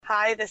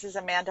Hi, this is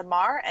Amanda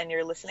Marr, and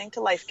you're listening to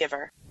Life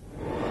Giver.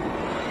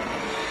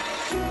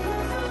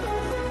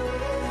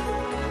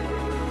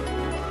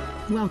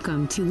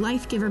 Welcome to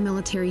Life Giver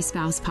Military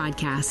Spouse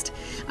Podcast,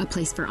 a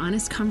place for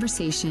honest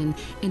conversation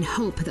and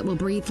hope that will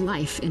breathe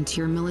life into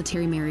your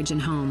military marriage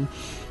and home.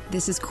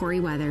 This is Corey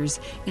Weathers,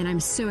 and I'm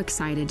so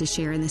excited to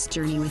share in this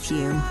journey with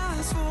you.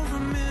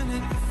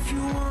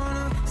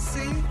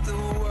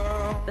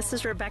 This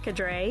is Rebecca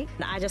Dre.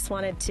 I just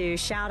wanted to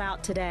shout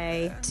out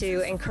today to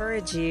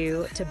encourage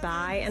you to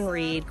buy and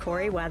read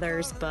Corey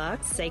Weathers'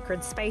 book,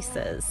 Sacred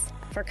Spaces.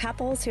 For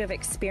couples who have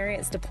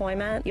experienced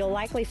deployment, you'll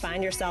likely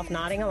find yourself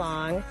nodding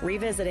along,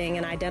 revisiting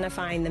and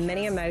identifying the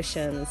many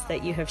emotions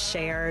that you have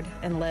shared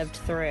and lived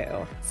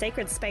through.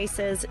 Sacred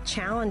Spaces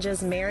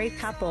challenges married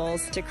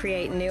couples to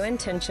create new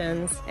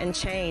intentions and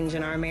change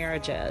in our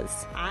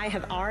marriages. I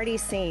have already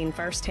seen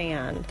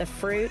firsthand the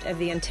fruit of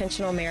the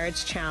Intentional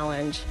Marriage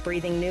Challenge,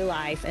 breathing new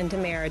life into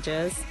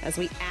marriages as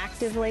we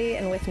actively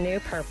and with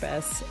new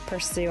purpose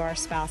pursue our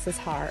spouse's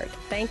heart.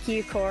 Thank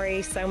you,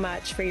 Corey, so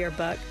much for your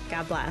book.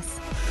 God bless.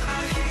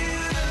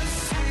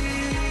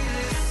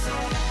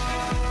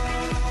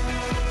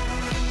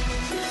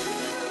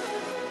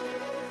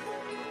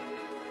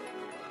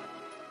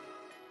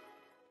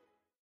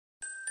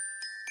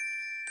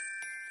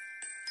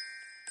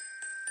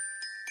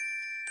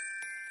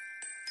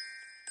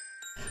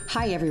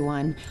 Hi,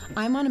 everyone.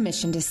 I'm on a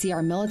mission to see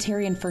our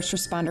military and first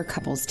responder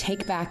couples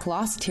take back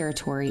lost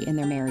territory in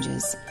their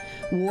marriages.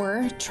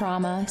 War,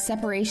 trauma,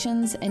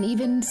 separations, and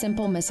even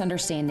simple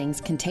misunderstandings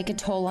can take a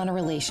toll on a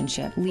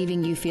relationship,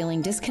 leaving you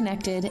feeling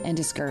disconnected and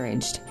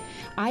discouraged.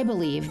 I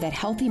believe that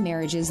healthy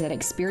marriages that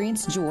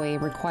experience joy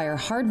require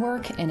hard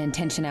work and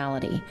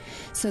intentionality.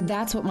 So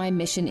that's what my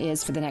mission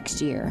is for the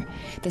next year.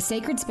 The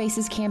Sacred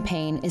Spaces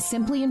campaign is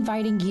simply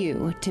inviting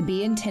you to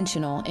be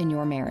intentional in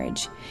your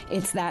marriage.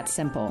 It's that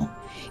simple.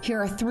 Here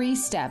are 3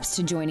 steps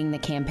to joining the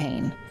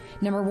campaign.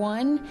 Number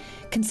 1,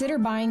 consider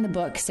buying the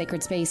book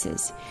Sacred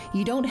Spaces.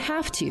 You don't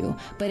have to,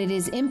 but it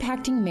is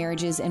impacting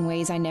marriages in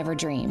ways I never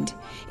dreamed.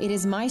 It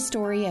is my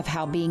story of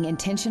how being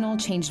intentional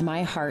changed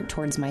my heart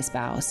towards my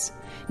spouse.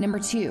 Number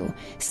 2,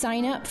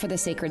 sign up for the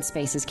Sacred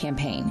Spaces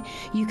campaign.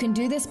 You can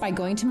do this by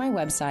going to my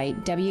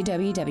website,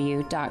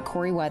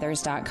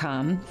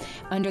 www.coreyweathers.com,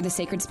 under the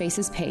Sacred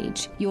Spaces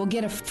page. You will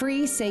get a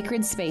free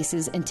Sacred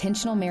Spaces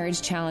Intentional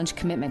Marriage Challenge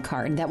commitment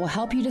card that will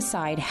help you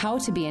decide how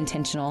to be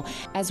intentional,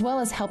 as well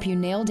as help you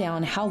nail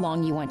down how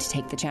long you want to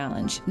take the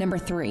challenge. Number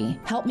 3,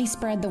 help me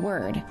spread the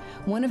word.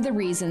 One of the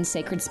reasons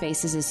Sacred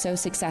Spaces is so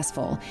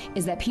successful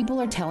is that people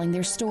are telling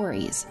their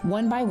stories.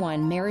 One by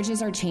one,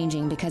 marriages are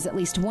changing because at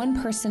least one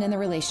person in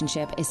the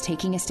relationship is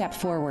taking a step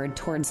forward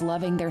towards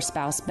loving their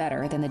spouse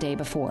better than the day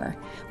before.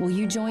 Will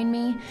you join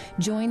me?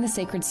 Join the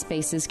Sacred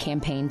Spaces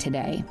campaign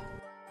today.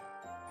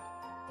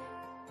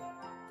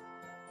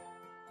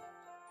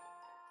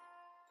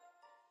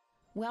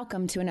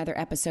 Welcome to another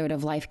episode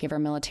of Life Giver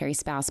Military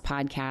Spouse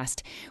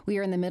Podcast. We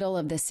are in the middle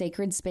of the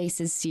Sacred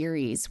Spaces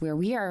series, where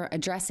we are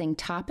addressing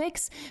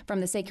topics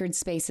from the Sacred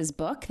Spaces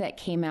book that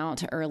came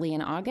out early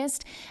in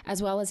August,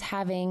 as well as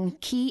having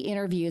key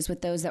interviews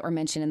with those that were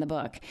mentioned in the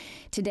book.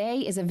 Today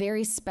is a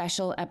very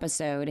special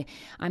episode.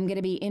 I'm going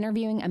to be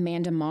interviewing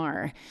Amanda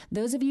Marr.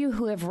 Those of you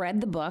who have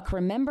read the book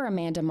remember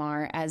Amanda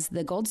Marr as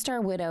the Gold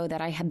Star widow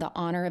that I had the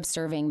honor of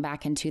serving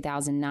back in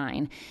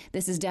 2009.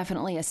 This is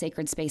definitely a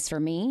sacred space for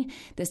me.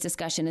 This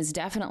discussion is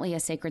definitely a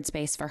sacred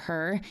space for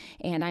her,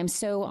 and I'm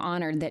so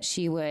honored that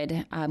she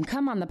would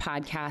come on the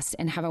podcast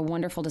and have a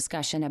wonderful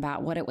discussion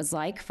about what it was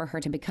like for her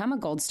to become a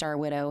Gold Star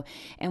widow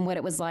and what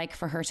it was like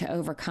for her to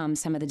overcome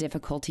some of the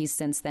difficulties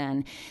since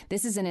then.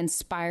 This is an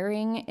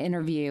inspiring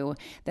interview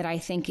that I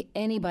think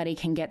anybody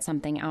can get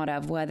something out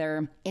of,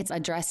 whether it's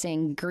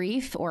addressing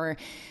grief or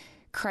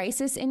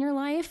crisis in your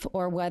life,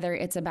 or whether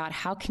it's about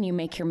how can you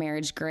make your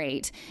marriage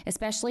great,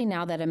 especially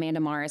now that Amanda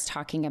Marr is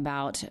talking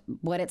about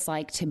what it's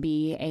like to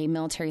be a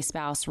military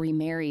spouse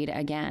remarried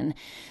again.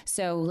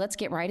 So let's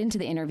get right into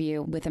the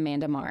interview with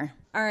Amanda Marr.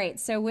 All right,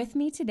 so with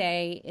me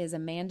today is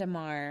Amanda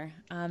Marr.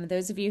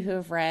 Those of you who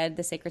have read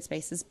the Sacred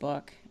Spaces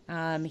book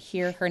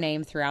hear her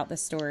name throughout the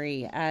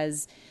story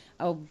as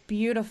a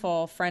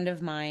beautiful friend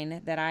of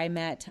mine that I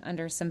met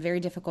under some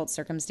very difficult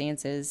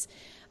circumstances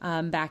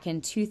back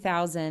in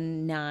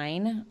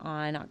 2009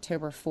 on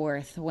October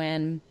 4th,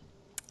 when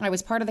I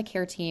was part of the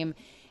care team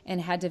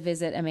and had to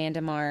visit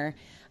Amanda Marr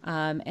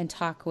and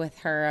talk with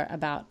her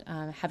about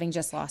having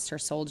just lost her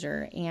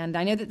soldier. And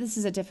I know that this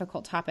is a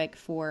difficult topic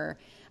for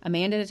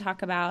Amanda to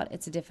talk about.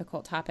 It's a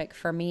difficult topic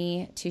for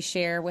me to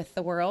share with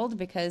the world,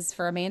 because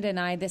for Amanda and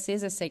I, this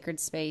is a sacred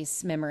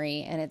space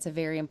memory, and it's a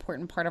very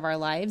important part of our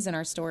lives and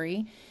our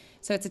story.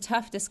 So it's a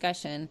tough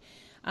discussion.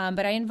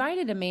 But I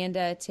invited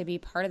Amanda to be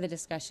part of the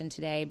discussion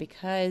today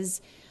because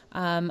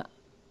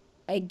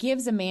it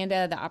gives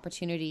Amanda the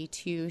opportunity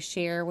to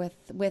share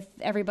with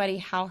everybody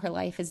how her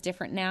life is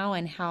different now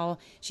and how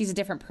she's a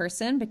different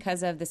person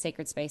because of the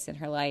sacred space in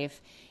her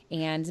life,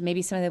 and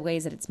maybe some of the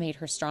ways that it's made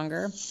her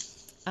stronger.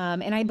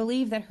 And I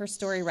believe that her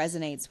story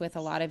resonates with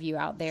a lot of you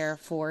out there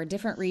for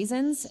different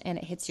reasons, and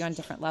it hits you on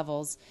different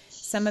levels.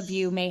 Some of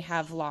you may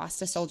have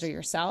lost a soldier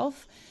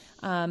yourself.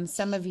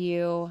 Some of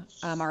you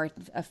are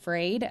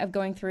afraid of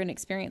going through an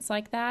experience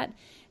like that.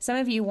 Some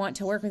of you want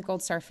to work with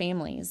Gold Star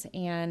families.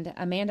 And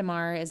Amanda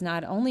Marr is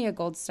not only a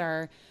Gold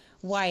Star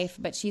wife,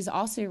 but she's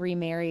also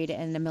remarried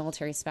and a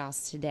military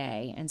spouse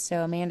today. And so,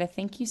 Amanda,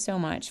 thank you so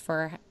much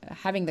for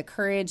having the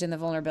courage and the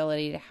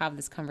vulnerability to have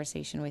this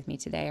conversation with me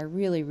today. I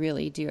really,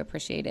 really do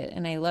appreciate it.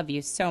 And I love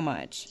you so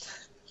much.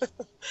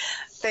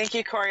 Thank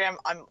you, Corey.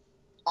 I'm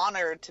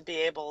honored to be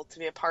able to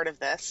be a part of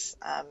this.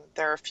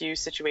 There are a few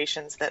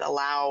situations that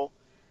allow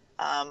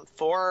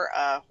for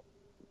a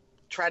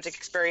tragic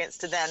experience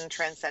to then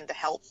transcend to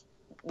help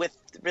with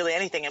really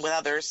anything and with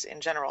others in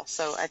general.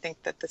 So I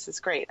think that this is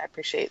great. I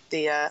appreciate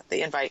the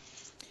invite.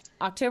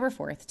 October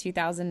 4th,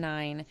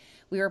 2009,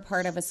 we were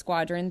part of a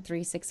Squadron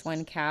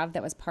 361 CAV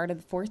that was part of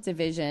the 4th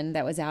Division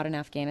that was out in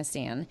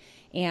Afghanistan.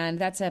 And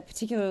that's a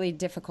particularly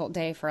difficult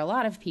day for a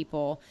lot of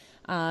people,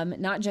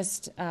 not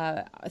just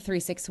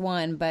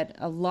 361, but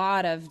a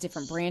lot of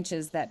different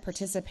branches that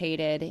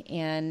participated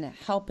in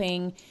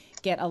helping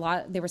get a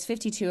lot. There was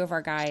 52 of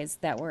our guys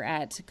that were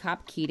at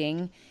Cop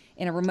Keating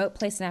in a remote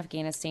place in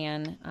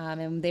Afghanistan,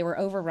 and they were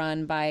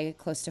overrun by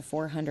close to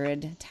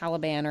 400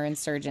 Taliban or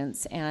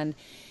insurgents. And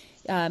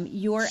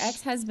your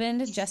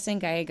ex-husband, Justin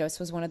Gallegos,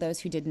 was one of those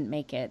who didn't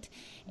make it.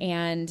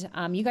 And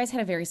you guys had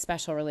a very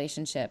special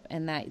relationship,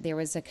 and that there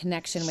was a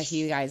connection with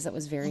you guys that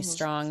was very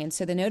strong. And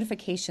so the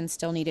notification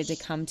still needed to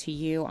come to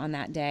you on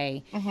that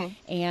day.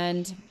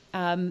 And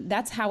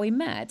that's how we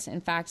met.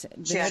 In fact,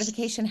 the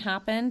notification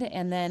happened,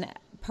 and then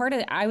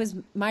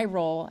my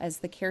role as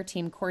the care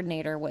team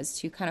coordinator was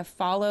to kind of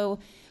follow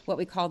what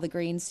we call the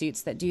green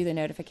suits that do the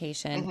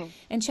notification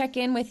and check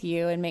in with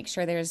you and make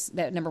sure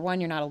that number one,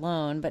 you're not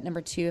alone, but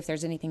number two, if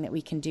there's anything that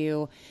we can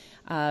do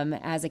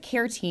as a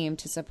care team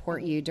to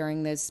support you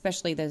during those,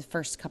 especially those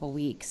first couple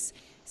weeks.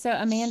 So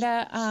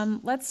Amanda,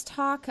 let's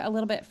talk a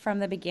little bit from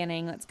the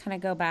beginning. Let's kind of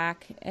go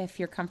back, if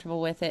you're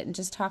comfortable with it, and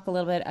just talk a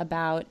little bit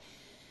about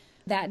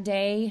that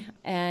day.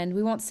 And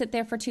we won't sit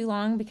there for too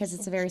long because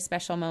it's a very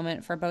special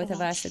moment for both of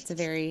us. It's a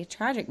very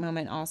tragic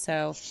moment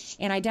also.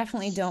 And I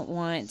definitely don't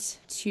want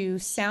to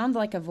sound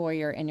like a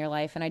voyeur in your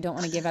life, and I don't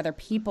want to give other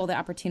people the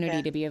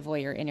opportunity to be a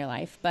voyeur in your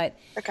life. But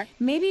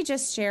maybe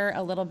just share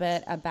a little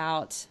bit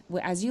about,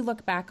 as you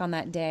look back on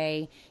that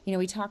day,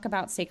 we talk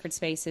about sacred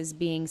spaces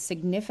being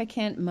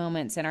significant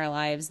moments in our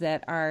lives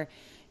that are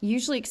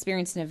usually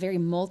experienced in a very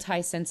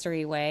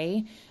multi-sensory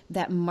way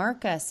that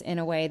mark us in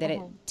a way that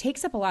it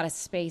takes up a lot of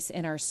space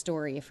in our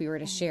story if we were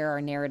to share our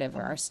narrative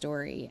or our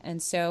story.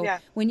 And so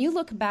when you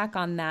look back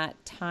on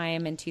that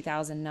time in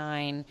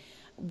 2009,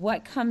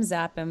 what comes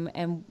up,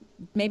 and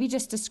maybe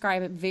just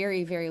describe it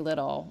very, very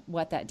little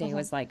what that day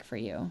was like for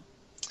you?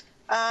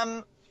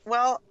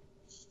 Well,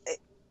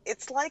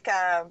 it's like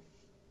an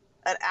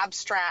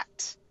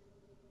abstract,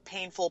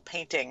 painful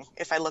painting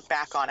if I look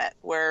back on it,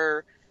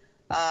 where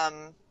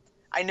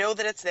I know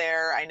that it's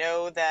there. I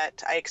know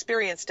that I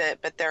experienced it,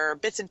 but there are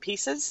bits and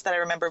pieces that I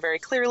remember very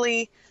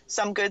clearly,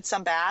 some good,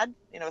 some bad.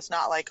 It's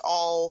not like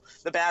all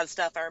the bad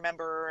stuff I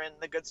remember and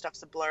the good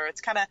stuff's a blur. It's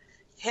kind of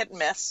hit and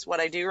miss what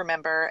I do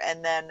remember.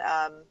 And then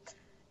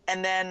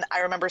I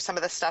remember some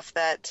of the stuff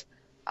that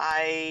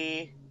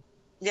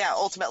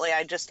ultimately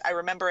I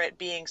remember it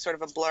being sort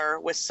of a blur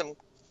with some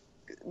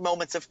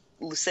moments of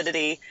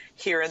lucidity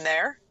here and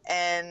there.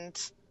 And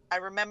I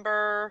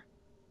remember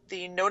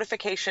the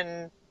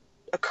notification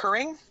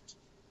occurring,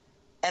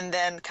 and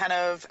then kind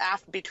of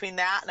between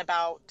that and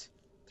about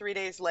 3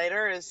 days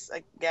later is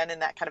again in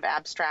that kind of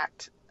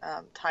abstract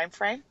time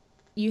frame.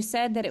 You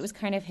said that it was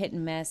kind of hit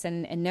and miss,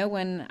 and no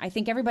one, I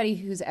think everybody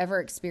who's ever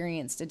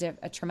experienced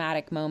a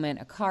traumatic moment,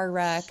 a car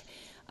wreck,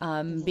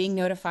 being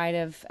notified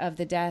of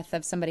the death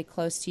of somebody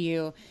close to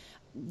you,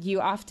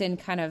 you often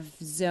kind of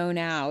zone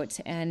out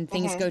and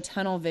things go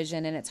tunnel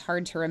vision, and it's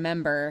hard to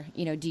remember,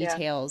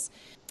 details.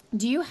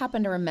 Do you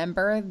happen to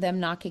remember them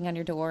knocking on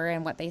your door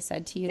and what they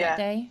said to you that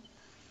day?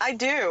 I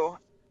do.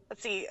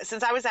 Let's see.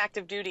 Since I was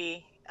active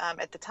duty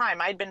at the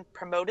time, I'd been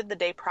promoted the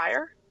day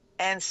prior.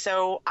 And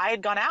so I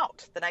had gone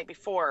out the night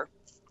before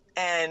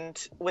and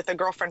with a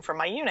girlfriend from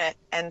my unit.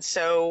 And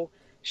so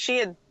she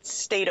had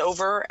stayed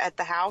over at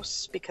the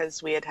house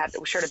because we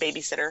shared a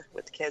babysitter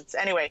with the kids.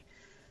 Anyway,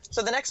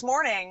 so the next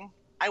morning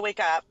I wake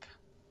up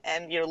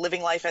and,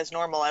 living life as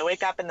normal. I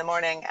wake up in the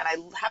morning and I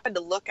happen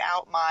to look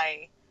out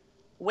my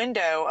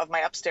window of my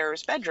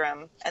upstairs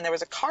bedroom, and there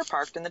was a car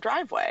parked in the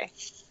driveway.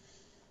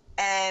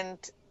 And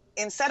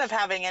instead of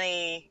having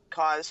any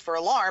cause for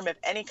alarm of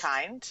any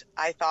kind,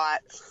 I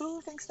thought,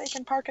 who thinks they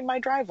can park in my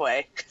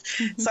driveway?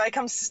 So I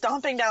come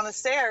stomping down the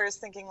stairs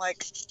thinking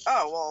like,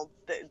 oh, well,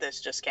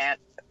 this just can't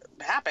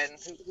happen.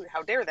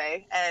 How dare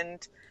they?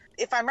 And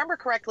if I remember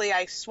correctly,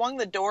 I swung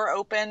the door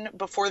open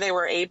before they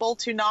were able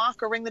to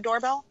knock or ring the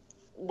doorbell,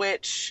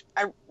 which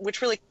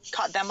really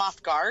caught them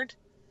off guard.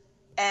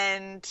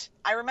 And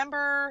I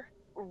remember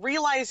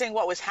realizing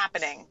what was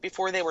happening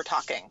before they were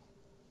talking.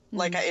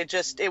 Like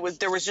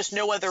there was just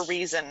no other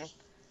reason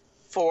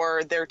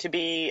for there to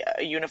be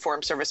a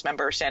uniformed service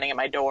member standing at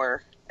my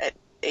door at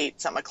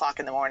 8 some o'clock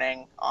in the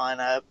morning on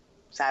a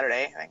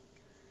Saturday, I think.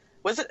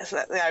 Was it?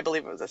 Yeah, I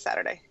believe it was a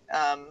Saturday.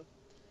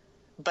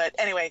 But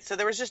anyway, so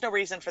there was just no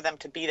reason for them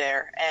to be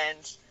there.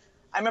 And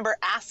I remember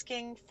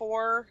asking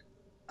for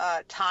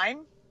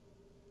time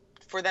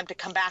for them to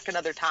come back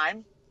another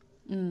time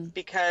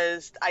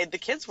because the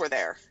kids were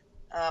there.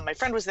 My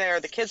friend was there,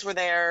 the kids were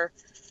there,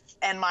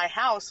 and my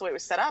house, the way it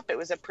was set up, it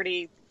was a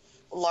pretty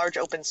large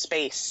open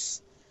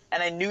space.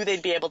 And I knew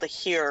they'd be able to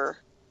hear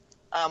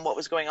what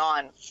was going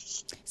on.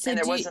 So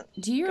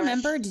do you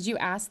remember, did you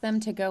ask them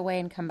to go away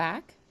and come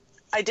back?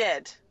 I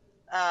did.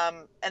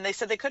 And they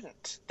said they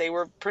couldn't. They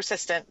were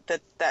persistent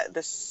that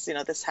this,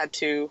 this had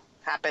to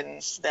happen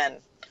then.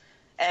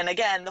 And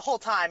again, the whole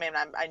time,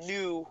 I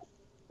knew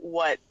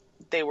what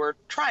they were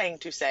trying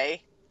to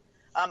say.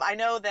 I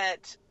know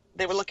that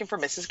they were looking for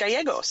Mrs.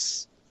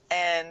 Gallegos,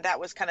 and that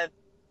was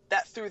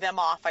that threw them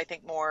off, I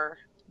think, more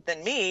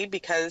than me,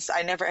 because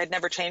I had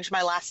never changed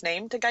my last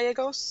name to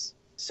Gallegos.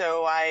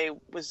 So I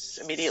was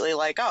immediately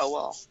like, oh,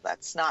 well,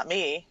 that's not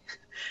me.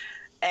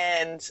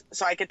 And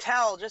so I could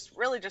tell just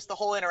the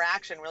whole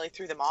interaction really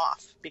threw them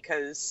off,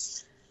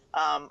 because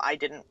I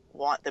didn't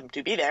want them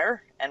to be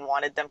there and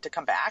wanted them to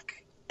come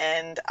back.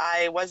 And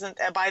I wasn't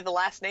by the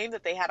last name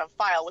that they had on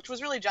file, which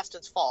was really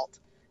Justin's fault.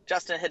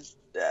 Justin had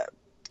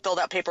filled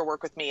out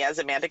paperwork with me as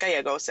Amanda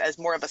Gallegos as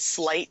more of a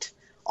slight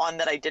on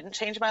that I didn't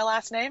change my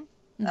last name,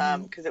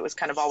 because it was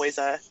kind of always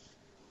a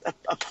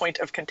point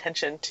of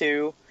contention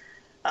to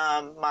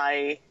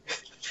my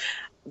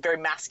very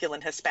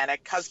masculine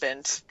Hispanic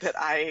husband that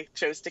I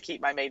chose to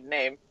keep my maiden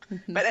name.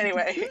 But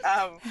anyway,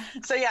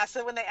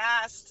 so when they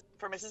asked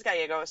for Mrs.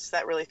 Gallegos,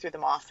 that really threw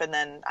them off. And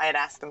then I had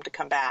asked them to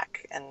come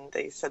back, and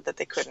they said that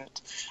they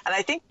couldn't. And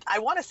I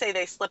want to say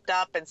they slipped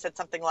up and said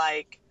something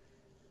like,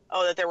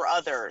 oh, that there were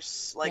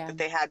others, that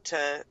they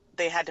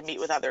had to meet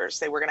with others.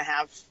 They were going to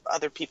have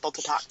other people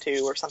to talk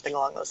to or something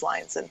along those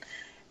lines.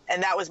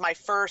 And that was my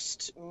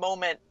first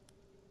moment.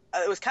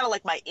 It was kind of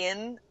like my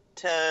in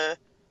to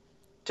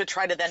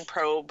try to then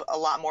probe a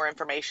lot more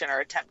information, or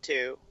attempt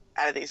to,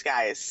 out of these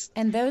guys.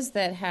 And those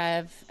that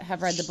have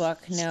read the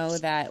book know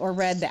that, or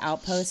read The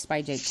Outpost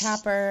by Jake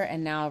Tapper,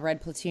 and now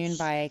read Platoon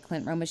by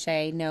Clint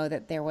Romachet, know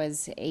that there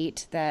was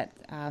 8 that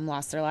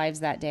lost their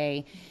lives that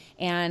day.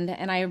 And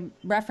I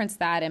referenced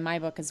that in my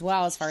book as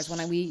well, as far as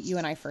when you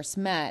and I first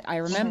met. I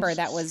remember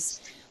that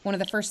was one of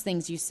the first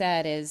things you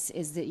said is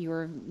that you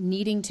were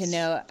needing to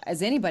know,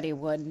 as anybody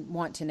would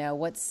want to know,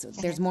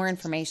 there's more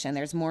information,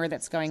 there's more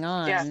that's going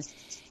on. Yeah.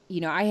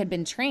 I had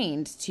been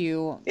trained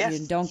to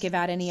don't give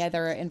out any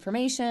other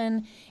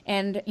information.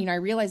 And, I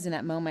realized in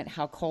that moment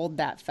how cold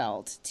that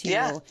felt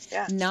to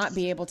not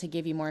be able to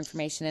give you more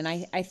information. And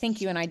I think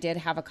you and I did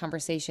have a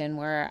conversation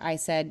where I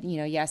said,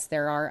 yes,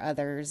 there are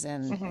others.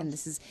 And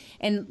this is,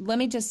 and let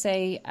me just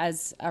say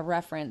as a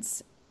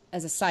reference,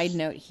 as a side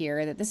note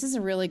here, that this is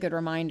a really good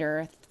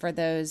reminder for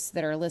those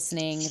that are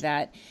listening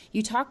that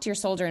you talk to your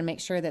soldier and make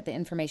sure that the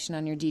information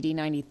on your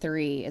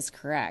DD-93 is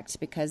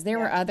correct, because there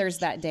were others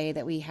that day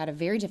that we had a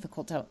very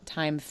difficult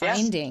time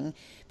finding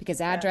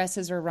because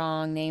addresses are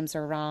wrong, names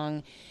are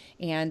wrong.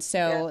 And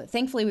so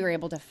thankfully we were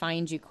able to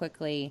find you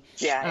quickly.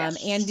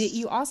 And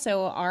you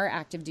also are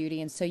active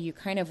duty, and so you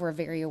kind of were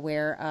very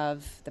aware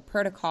of the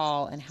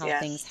protocol and how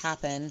things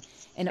happen.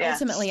 And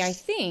ultimately, I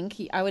think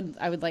I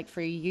would like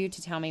for you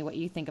to tell me what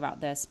you think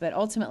about this, but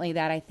ultimately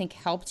that I think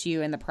helped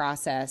you in the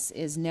process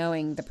is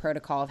knowing the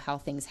protocol of how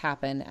things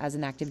happen as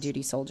an active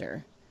duty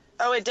soldier.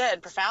 Oh, it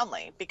did,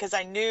 profoundly, because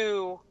I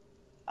knew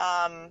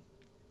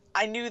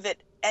that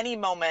any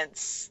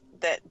moments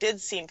that did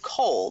seem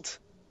cold,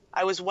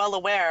 I was well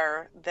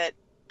aware that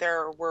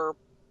there were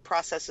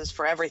processes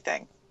for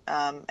everything,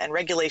 and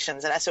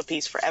regulations and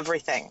SOPs for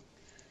everything.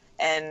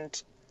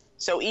 And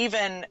so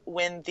even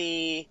when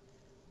the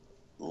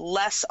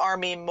less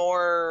Army,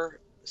 more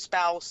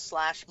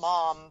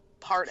spouse/mom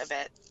part of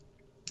it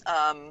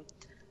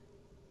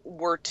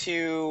were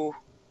to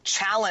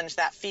challenge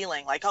that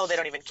feeling, like, oh, they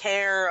don't even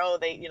care, oh,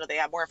 they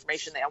have more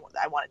information,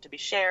 I want it to be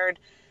shared,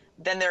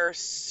 then there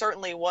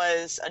certainly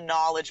was a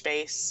knowledge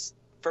base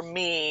for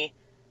me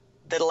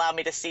that allowed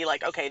me to see,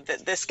 like, okay,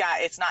 this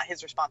guy, it's not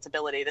his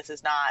responsibility, this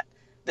is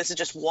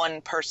just one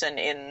person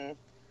in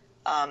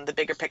the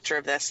bigger picture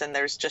of this, and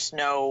there's just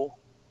no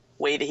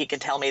way that he can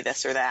tell me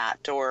this or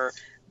that, or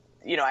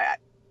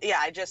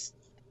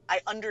I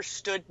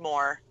understood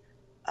more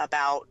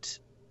about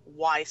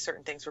why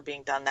certain things were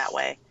being done that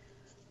way.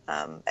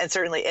 And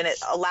it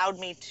allowed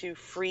me to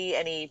free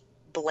any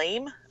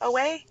blame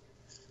away.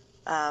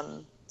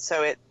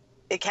 So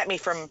it kept me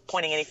from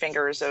pointing any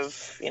fingers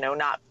of,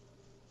 not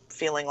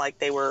feeling like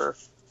they were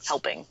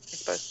helping, I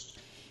suppose.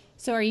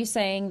 So are you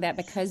saying that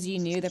because you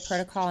knew the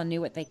protocol and knew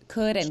what they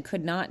could and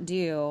could not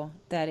do,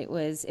 that it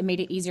made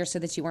it easier so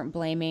that you weren't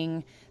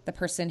blaming the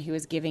person who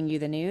was giving you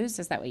the news?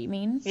 Is that what you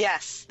mean?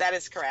 Yes, that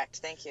is correct.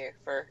 Thank you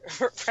for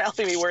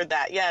helping me word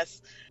that.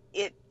 Yes.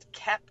 It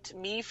kept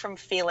me from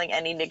feeling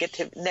any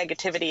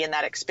negativity in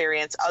that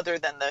experience other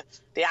than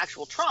the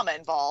actual trauma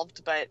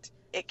involved. But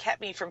it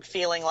kept me from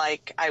feeling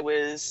like I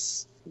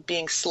was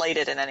being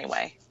slighted in any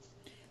way.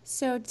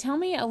 So tell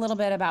me a little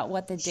bit about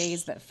what the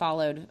days that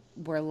followed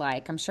were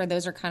like. I'm sure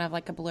those are kind of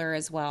like a blur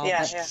as well.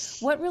 Yeah, but yeah.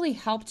 What really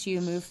helped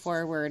you move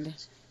forward,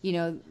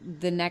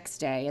 the next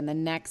day and the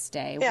next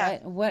day? Yeah.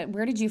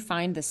 Where did you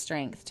find the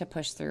strength to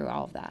push through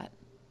all of that?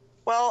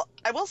 Well,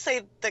 I will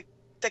say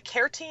the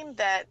care team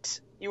that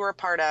you were a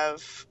part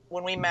of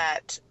when we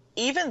met,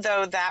 even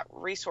though that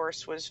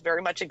resource was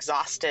very much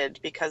exhausted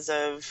because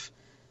of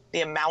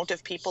the amount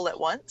of people at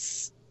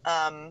once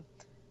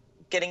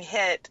getting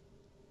hit,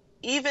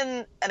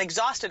 even an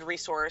exhausted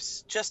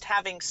resource, just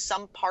having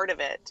some part of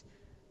it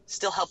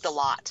still helped a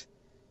lot.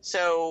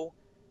 So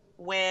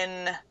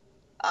when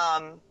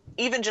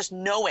even just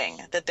knowing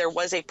that there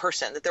was a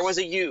person, that there was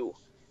a you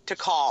to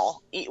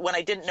call when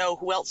I didn't know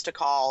who else to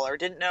call or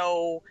didn't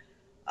know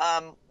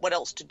what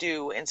else to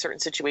do in certain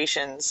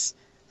situations,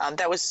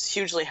 that was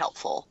hugely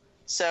helpful.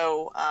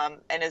 So,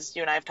 and as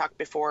you and I have talked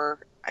before,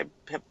 I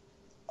have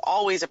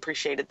always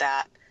appreciated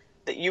that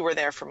you were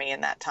there for me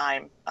in that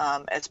time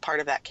as part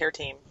of that care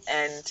team.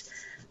 And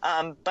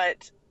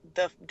but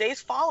the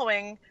days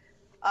following,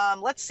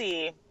 let's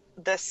see,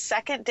 the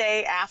second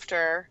day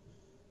after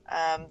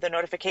the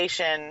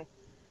notification,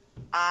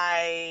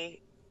 I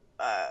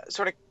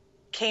sort of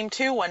came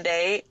to one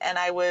day and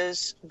I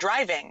was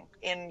driving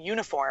in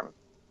uniform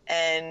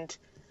and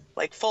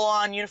like full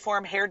on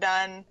uniform, hair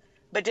done,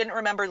 but didn't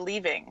remember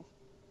leaving.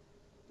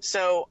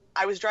 So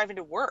I was driving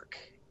to work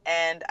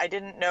and I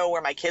didn't know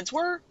where my kids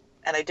were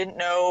and I didn't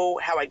know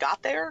how I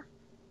got there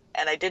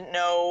and I had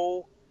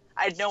no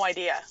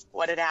idea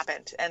what had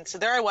happened. And so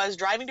there I was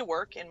driving to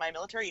work in my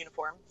military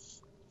uniform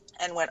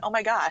and went, oh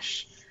my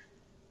gosh,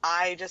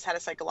 I just had a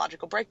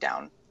psychological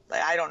breakdown.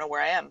 Like, I don't know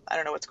where I am. I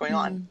don't know what's going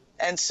on.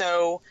 And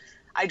so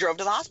I drove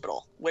to the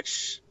hospital,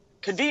 which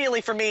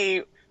conveniently for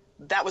me,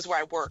 that was where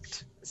I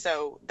worked.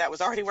 So that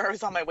was already where I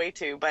was on my way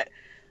to. But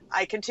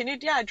I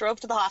continued. I drove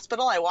to the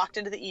hospital. I walked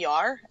into the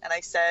ER and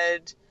I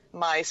said,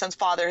 my son's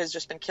father has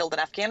just been killed in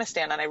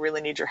Afghanistan and I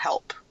really need your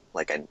help.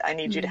 Like, I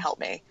need you to help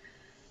me.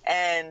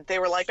 And they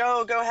were like,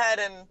 oh, go ahead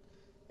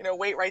and,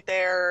 wait right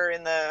there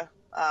in the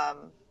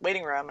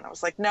waiting room. And I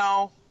was like,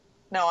 no,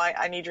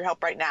 I need your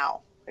help right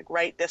now. Like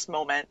right this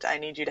moment, I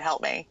need you to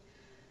help me.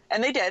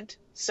 And they did.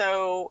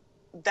 So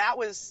that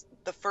was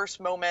the first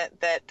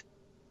moment that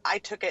I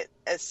took it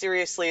as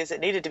seriously as it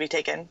needed to be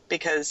taken,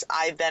 because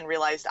I then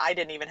realized I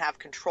didn't even have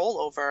control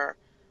over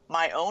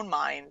my own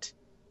mind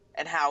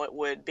and how it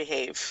would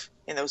behave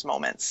in those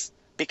moments,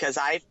 because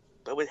I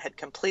had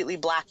completely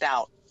blacked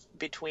out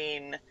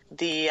between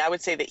I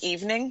would say the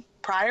evening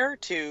prior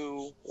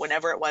to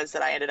whenever it was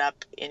that I ended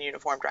up in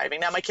uniform driving.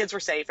 Now, my kids were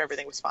safe.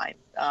 Everything was fine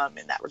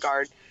in that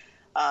regard.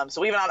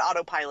 So even on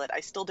autopilot, I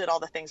still did all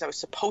the things I was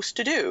supposed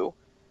to do,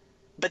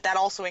 but that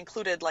also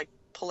included like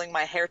pulling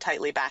my hair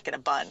tightly back in a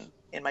bun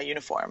in my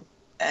uniform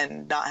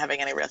and not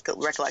having any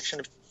recollection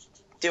of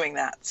doing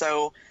that.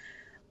 So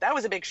that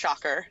was a big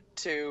shocker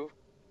to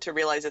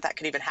realize that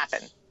could even happen.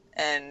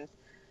 And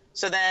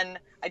so then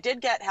I did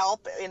get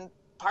help in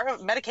part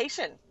of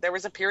medication. There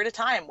was a period of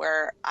time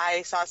where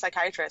I saw a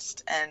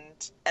psychiatrist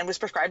and was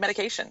prescribed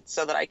medication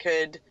so that I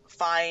could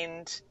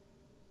find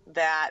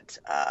that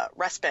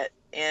respite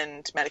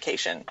in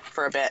medication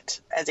for a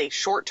bit as a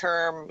short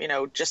term,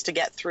 just to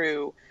get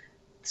through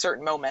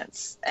certain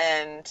moments.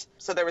 And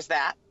so there was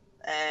that.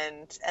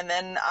 And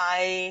then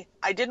I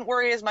didn't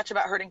worry as much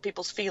about hurting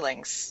people's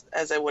feelings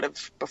as I would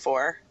have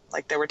before.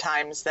 Like there were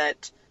times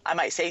that I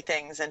might say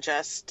things and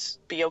just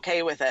be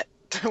okay with it,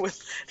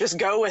 just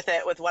go with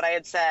it with what I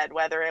had said,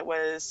 whether it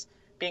was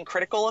being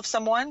critical of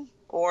someone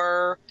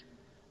or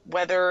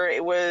whether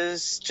it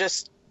was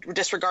just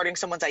disregarding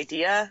someone's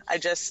idea. I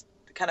just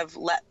kind of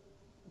let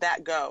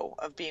that go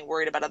of being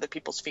worried about other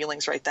people's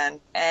feelings right then.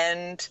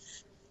 And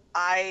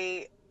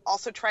I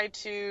also tried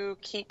to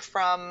keep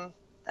from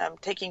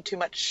taking too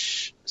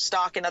much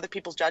stock in other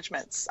people's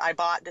judgments. I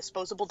bought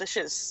disposable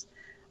dishes.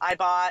 I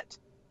bought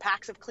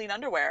packs of clean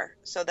underwear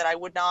so that I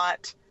would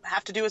not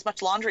have to do as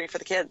much laundry for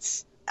the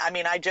kids. I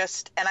mean, I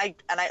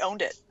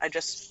owned it. I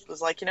just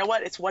was like, you know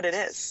what? It's what it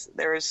is.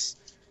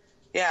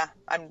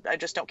 I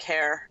just don't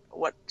care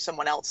what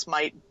someone else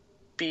might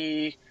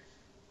be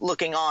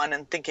looking on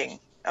and thinking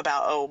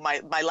about,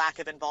 my lack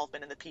of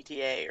involvement in the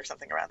PTA or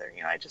something or other.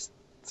 I just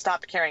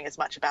stopped caring as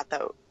much about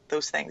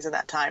those things in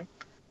that time.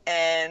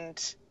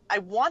 And I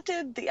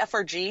wanted the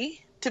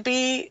FRG to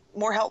be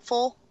more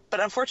helpful,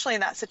 but unfortunately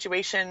in that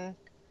situation,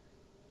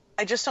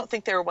 I just don't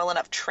think they were well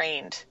enough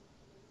trained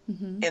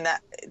in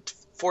that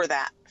for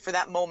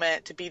that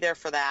moment, to be there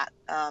for that.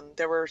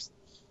 There were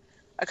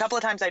a couple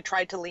of times I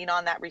tried to lean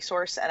on that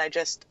resource and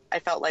I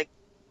felt like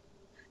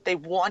they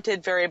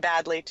wanted very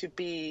badly to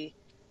be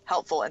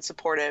helpful and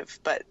supportive,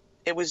 but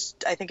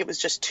I think it was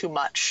just too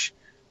much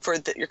for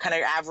your kind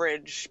of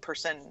average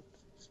person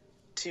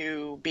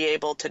to be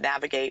able to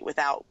navigate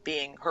without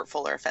being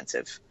hurtful or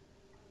offensive.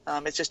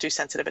 It's just too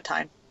sensitive a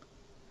time.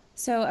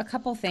 So a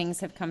couple things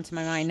have come to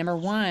my mind. Number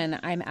one,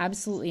 I'm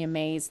absolutely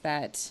amazed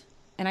that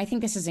and I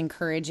think this is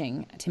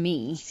encouraging to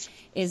me,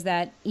 is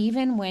that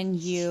even when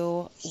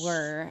you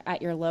were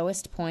at your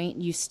lowest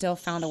point, you still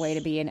found a way to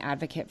be an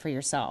advocate for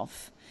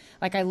yourself.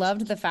 Like, I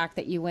loved the fact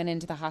that you went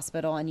into the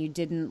hospital and you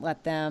didn't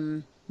let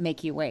them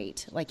make you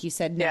wait. Like, you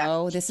said,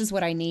 no, this is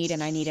what I need,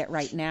 and I need it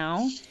right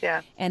now.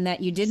 Yeah. And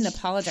that you didn't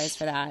apologize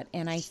for that.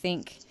 And I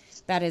think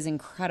that is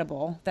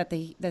incredible that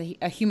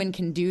a human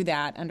can do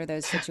that under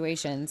those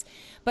situations.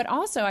 But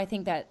also, I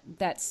think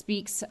that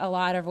speaks a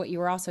lot of what you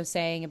were also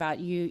saying about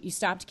you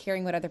stopped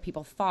caring what other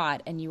people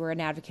thought, and you were an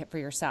advocate for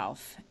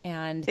yourself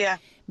and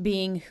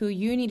being who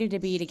you needed to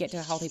be to get to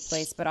a healthy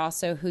place, but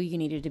also who you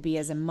needed to be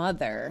as a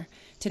mother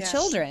to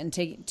children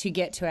to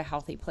get to a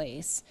healthy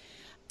place.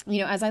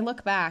 You know, as I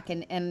look back,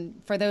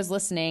 and for those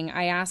listening,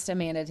 I asked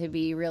Amanda to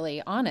be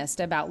really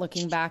honest about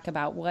looking back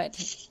about what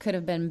could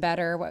have been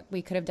better, what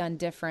we could have done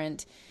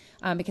different,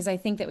 because I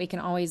think that we can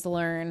always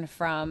learn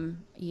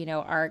from, you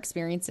know, our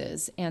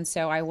experiences. And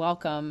so I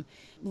welcome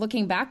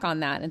looking back on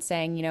that and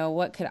saying, you know,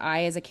 what could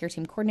I as a care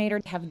team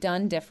coordinator have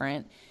done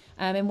different,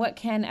 and what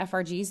can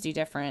FRGs do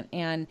different?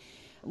 And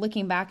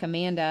looking back,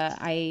 Amanda,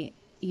 I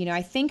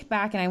think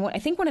back, and I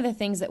think one of the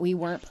things that we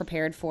weren't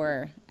prepared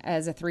for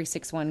as a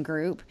 361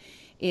 group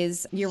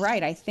is, you're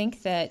right, I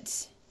think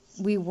that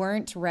we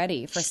weren't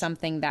ready for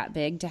something that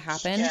big to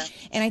happen. Yeah.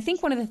 And I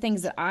think one of the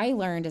things that I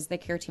learned as the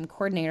care team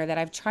coordinator that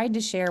I've tried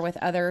to share with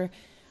other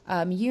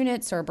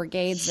units or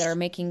brigades that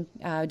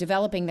are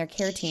developing their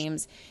care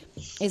teams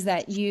is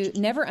that you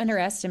never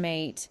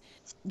underestimate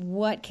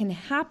what can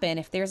happen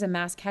if there's a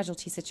mass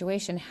casualty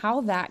situation,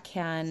 how that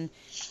can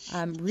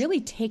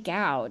really take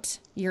out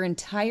your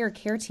entire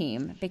care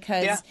team,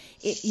 because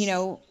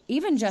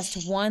even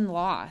just one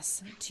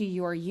loss to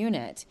your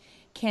unit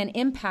can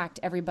impact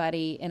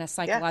everybody in a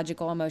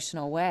psychological,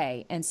 emotional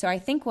way. And so I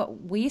think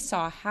what we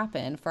saw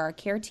happen for our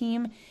care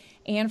team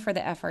and for the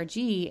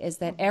FRG is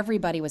that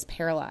everybody was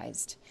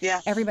paralyzed.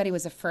 Yeah. Everybody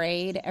was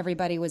afraid.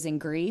 Everybody was in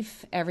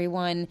grief.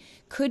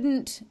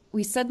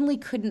 We suddenly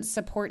couldn't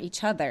support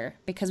each other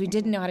because we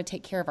didn't know how to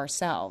take care of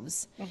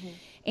ourselves. Mm-hmm.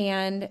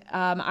 And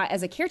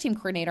as a care team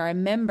coordinator, I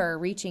remember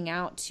reaching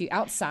out to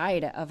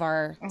outside of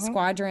our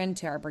squadron,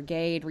 to our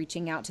brigade,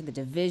 reaching out to the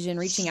division,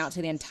 reaching out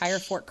to the entire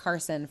Fort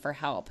Carson for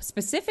help,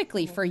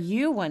 specifically for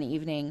you one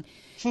evening,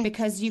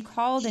 because you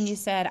called and you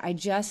said, I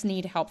just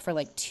need help for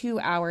like 2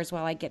 hours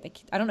while I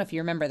get I don't know if you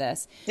remember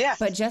this,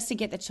 but just to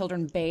get the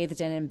children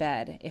bathed and in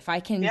bed. If I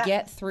can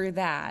get through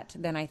that,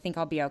 then I think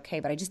I'll be okay.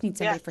 But I just need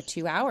somebody for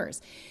 2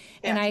 hours.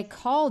 Yeah. And I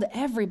called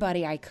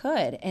everybody I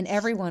could, and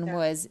everyone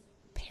was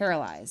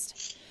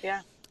paralyzed.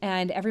 Yeah.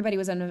 And everybody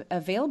was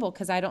unavailable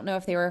because I don't know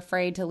if they were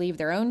afraid to leave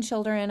their own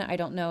children. I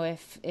don't know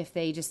if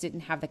they just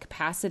didn't have the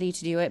capacity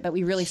to do it, but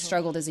we really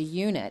struggled as a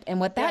unit. And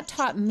what that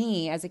taught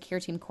me as a care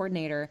team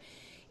coordinator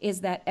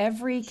is that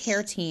every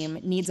care team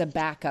needs a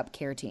backup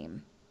care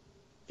team.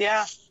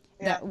 Yeah.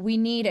 That we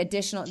need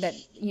additional,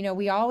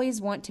 we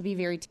always want to be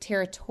very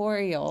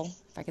territorial,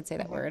 if I could say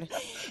that word,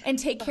 and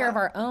take care of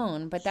our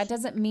own. But that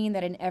doesn't mean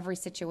that in every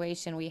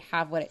situation we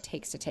have what it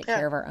takes to take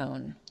care of our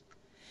own.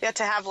 Yeah,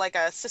 to have like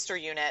a sister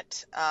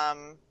unit,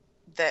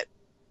 that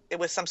it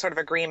was some sort of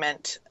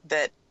agreement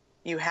that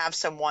you have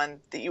someone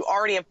that you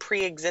already have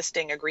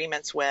pre-existing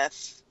agreements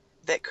with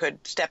that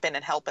could step in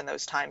and help in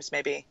those times,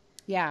 maybe.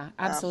 Yeah,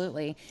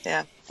 absolutely.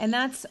 And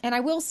I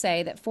will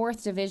say that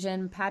 4th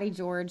Division, Patty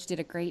George did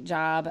a great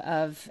job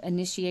of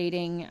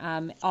initiating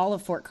all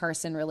of Fort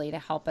Carson really to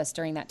help us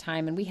during that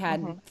time. And we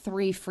had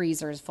 3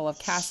 freezers full of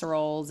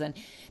casseroles, and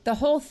the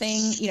whole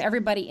thing,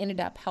 everybody ended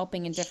up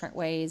helping in different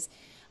ways.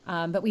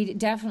 But we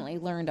definitely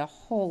learned a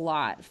whole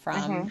lot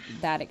from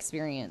that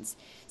experience.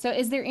 So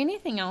is there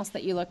anything else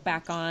that you look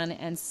back on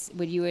and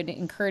you would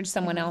encourage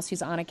someone else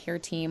who's on a care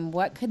team?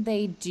 What could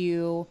they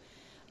do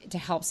to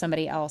help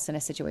somebody else in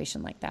a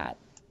situation like that?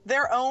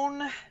 Their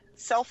own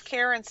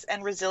self-care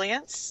and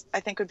resilience, I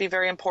think, would be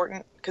very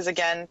important, because,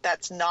 again,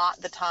 that's not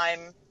the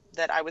time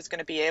that I was going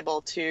to be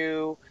able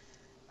to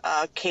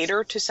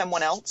cater to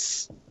someone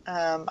else.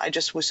 I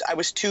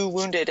was too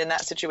wounded in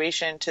that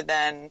situation to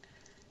then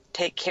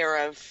take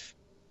care of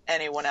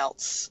anyone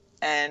else.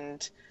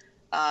 And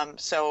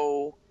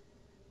so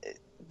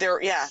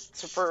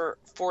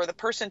for the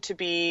person to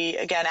be,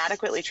 again,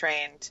 adequately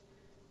trained,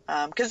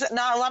 because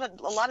not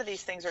a lot of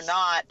these things are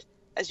not,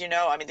 as you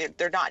know, I mean,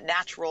 they're not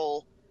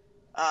natural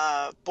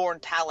born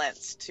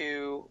talents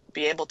to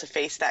be able to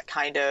face that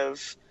kind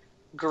of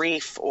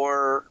grief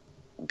or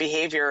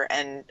behavior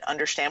and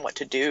understand what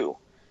to do.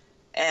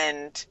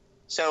 And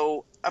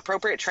so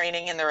appropriate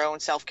training in their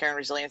own self-care and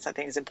resilience, I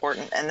think, is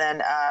important. And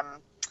then,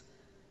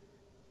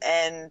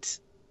 and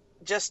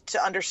just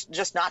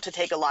not to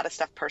take a lot of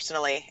stuff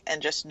personally,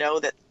 and just know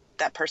that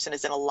that person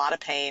is in a lot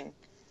of pain,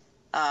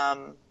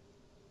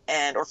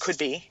 or could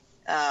be.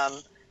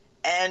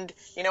 And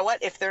you know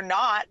what, if they're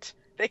not,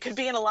 they could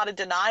be in a lot of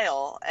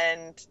denial,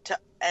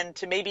 and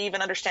to maybe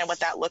even understand what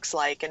that looks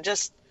like, and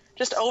just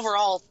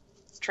overall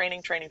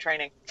training.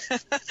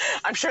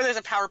 I'm sure there's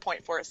a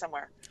PowerPoint for it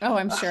somewhere. Oh,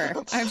 I'm sure.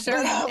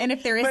 And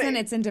if there isn't,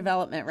 it's in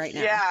development right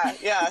now.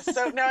 Yeah.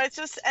 So no, it's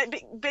just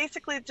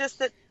basically just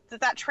that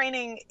that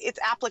training, it's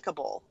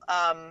applicable.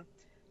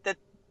 That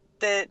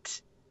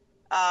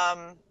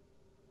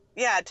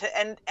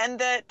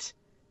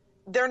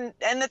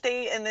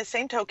they, in the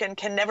same token,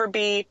 can never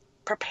be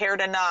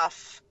prepared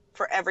enough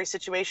for every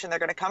situation they're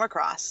going to come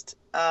across.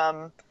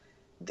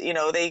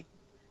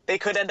 They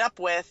could end up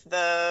with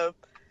the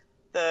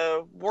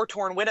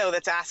war-torn widow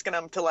that's asking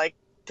them to like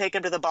take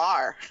him to the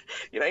bar.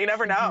 You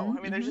never know.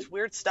 I mean, there's just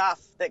weird stuff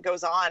that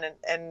goes on,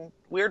 and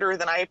weirder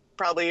than I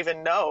probably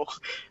even know.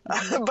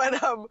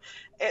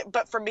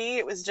 But for me,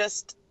 it was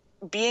just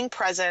being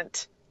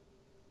present,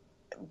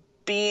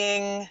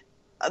 being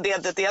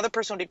that the other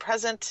person would be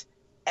present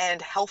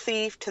and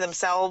healthy to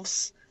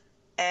themselves,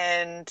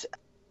 and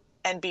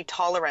be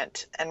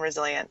tolerant and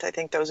resilient. I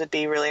think those would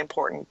be really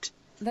important.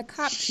 The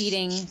cop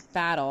cheating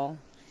battle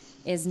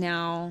is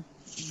now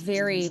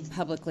very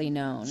publicly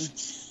known.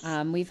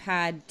 We've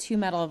had 2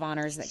 Medal of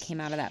Honors that came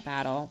out of that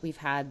battle. We've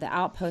had the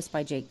Outpost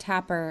by Jake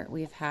Tapper.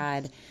 We've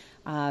had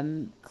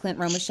Clint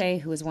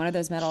Romeshay, who was one of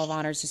those Medal of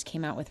Honors, just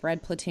came out with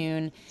Red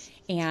Platoon.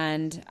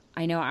 And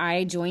I know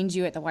I joined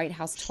you at the White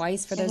House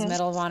twice for those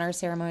Medal of Honor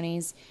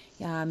ceremonies.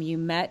 You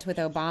met with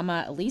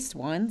Obama at least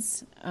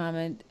once.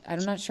 And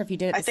I'm not sure if you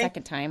did it the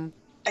second time.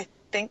 I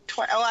think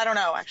twice. Oh, I don't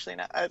know, actually.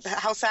 No.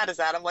 How sad is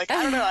that? I'm like,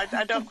 I don't know.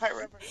 I don't quite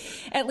remember.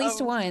 At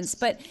least once.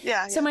 But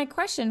so my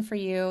question for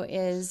you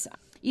is,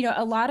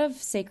 a lot of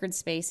sacred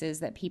spaces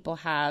that people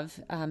have,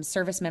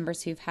 service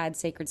members who've had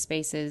sacred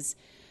spaces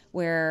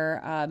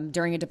where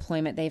during a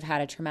deployment they've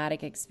had a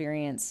traumatic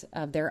experience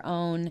of their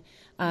own.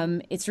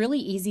 It's really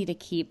easy to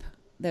keep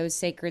those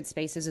sacred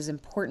spaces, those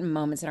important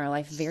moments in our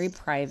life, very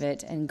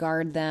private, and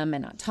guard them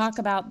and not talk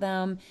about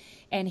them.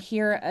 And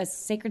here, a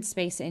sacred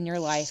space in your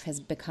life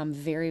has become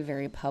very,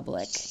 very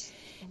public.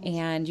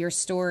 And your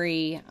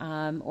story,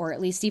 or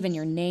at least even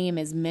your name,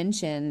 is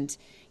mentioned,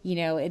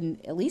 in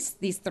at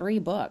least these 3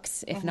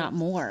 books, if not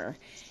more.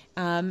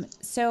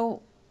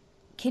 So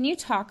can you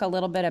talk a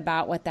little bit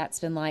about what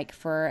that's been like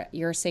for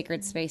your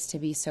sacred space to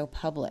be so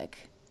public?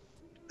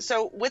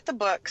 So with the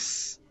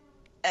books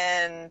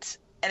and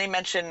any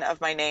mention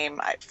of my name,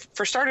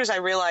 for starters, I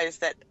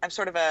realized that I'm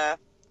sort of a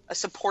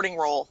supporting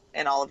role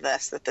in all of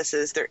this,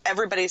 that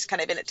everybody's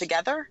kind of in it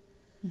together.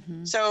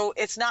 So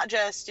it's not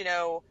just,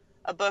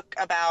 a book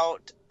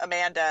about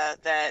Amanda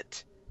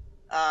that,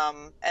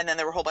 and then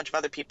there were a whole bunch of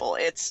other people.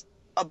 It's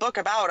a book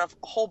about a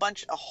whole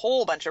bunch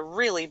of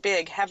really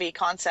big, heavy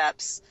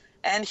concepts,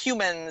 and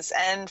humans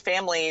and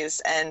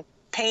families and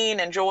pain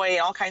and joy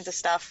and all kinds of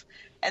stuff.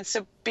 And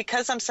so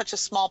because I'm such a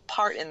small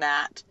part in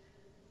that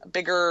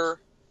bigger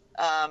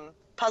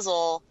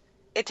puzzle,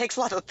 it takes a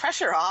lot of the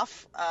pressure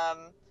off,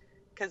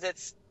 because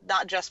it's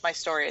not just my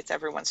story, it's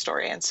everyone's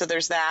story. And so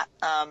there's that.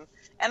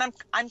 And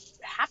I'm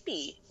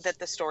happy that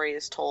the story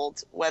is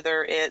told,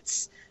 whether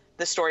it's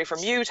the story from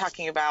you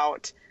talking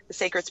about the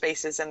sacred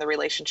spaces and the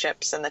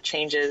relationships and the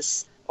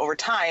changes over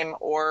time,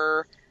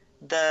 or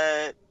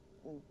the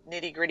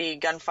nitty-gritty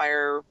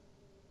gunfire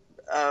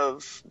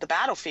of the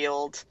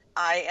battlefield.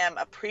 I am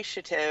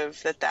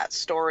appreciative that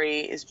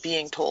story is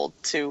being told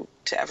to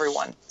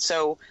everyone.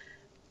 So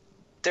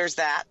there's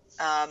that.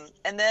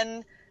 And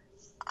then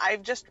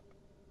I've just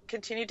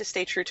continued to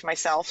stay true to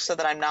myself, so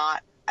that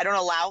I don't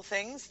allow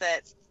things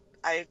that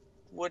I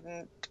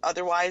wouldn't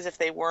otherwise if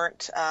they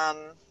weren't,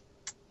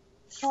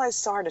 it's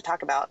so hard to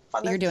talk about.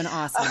 You're doing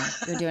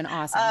awesome. You're doing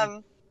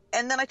awesome.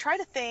 And then I try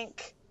to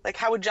think, like,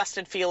 how would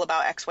Justin feel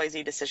about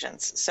XYZ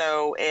decisions?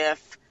 So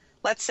if,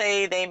 let's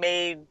say they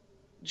made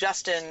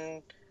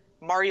Justin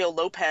Mario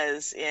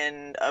Lopez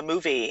in a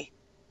movie,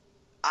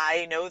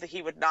 I know that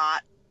he would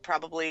not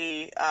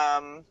probably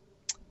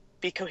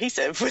be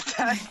cohesive with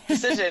that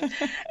decision.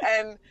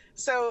 And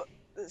so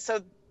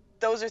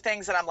those are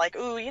things that I'm like,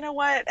 ooh, you know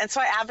what? And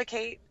so I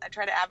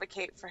try to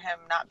advocate for him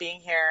not being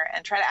here,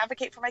 and try to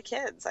advocate for my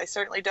kids. I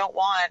certainly don't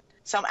want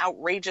some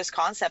outrageous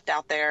concept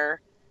out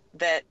there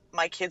that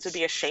my kids would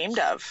be ashamed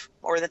of,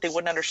 or that they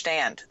wouldn't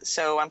understand.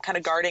 So I'm kind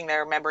of guarding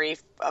their memory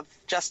of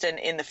Justin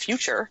in the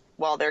future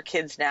while they're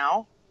kids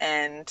now.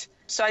 And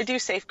so I do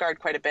safeguard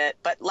quite a bit,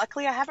 but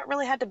luckily I haven't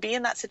really had to be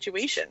in that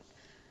situation.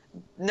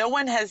 No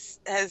one has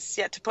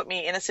yet to put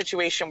me in a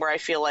situation where I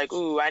feel like,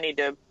 ooh, I need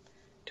to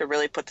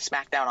really put the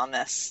smack down on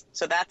this.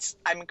 So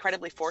I'm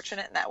incredibly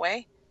fortunate in that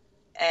way.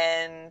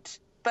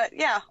 But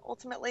yeah,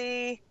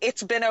 ultimately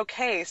it's been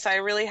okay. So I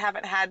really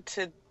haven't had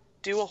to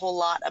do a whole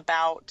lot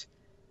about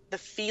the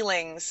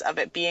feelings of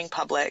it being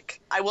public.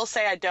 I will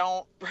say I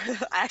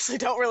actually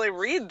don't really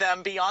read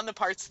them beyond the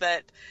parts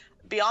that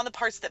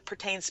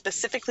pertain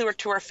specifically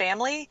to our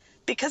family,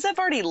 because I've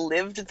already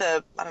lived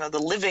the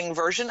living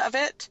version of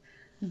it.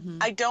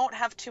 I don't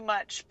have too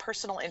much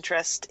personal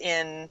interest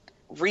in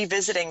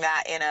revisiting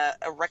that in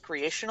a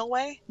recreational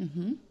way.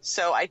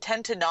 So I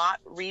tend to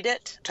not read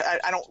it.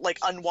 I don't like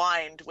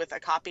unwind with a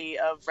copy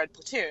of Red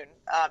Platoon.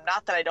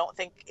 Not that I don't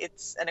think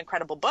it's an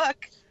incredible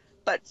book,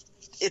 but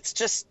it's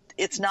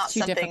not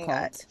something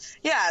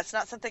it's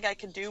not something I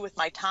can do with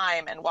my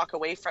time and walk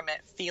away from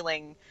it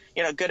feeling,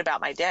 good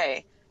about my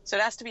day. So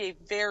it has to be a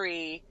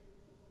very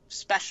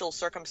special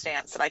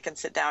circumstance that I can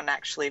sit down and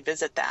actually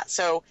visit that.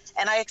 So,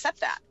 and I accept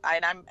that.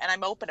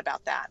 I'm open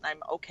about that. And I'm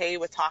okay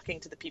with talking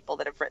to the people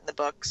that have written the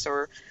books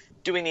or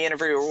doing the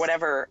interview or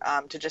whatever,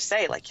 to just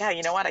say like, yeah,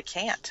 you know what?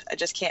 I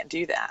just can't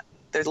do that.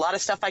 There's a lot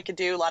of stuff I could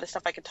do, a lot of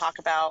stuff I could talk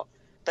about,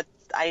 but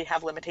I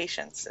have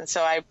limitations. And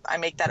so I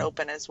make that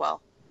open as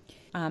well.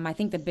 I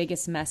think the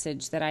biggest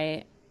message that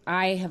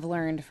I have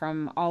learned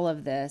from all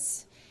of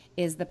this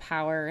is the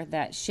power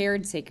that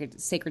shared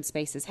sacred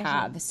spaces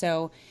have. Mm-hmm.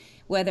 So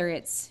whether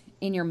it's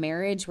in your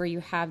marriage where you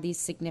have these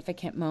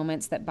significant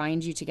moments that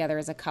bind you together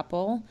as a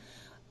couple,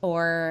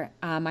 or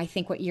I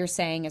think what you're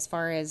saying as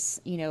far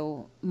as,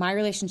 my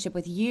relationship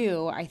with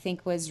you, I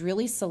think was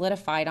really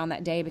solidified on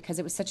that day because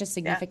it was such a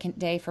significant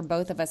day for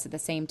both of us at the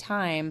same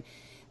time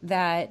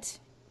that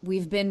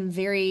we've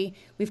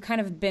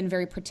kind of been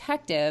very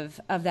protective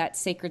of that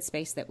sacred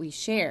space that we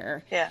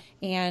share. Yeah.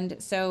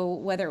 And so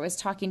whether it was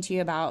talking to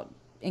you about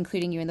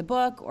including you in the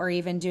book or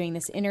even doing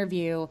this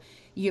interview,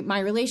 my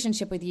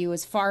relationship with you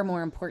is far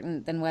more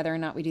important than whether or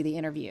not we do the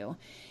interview.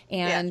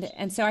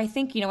 And so I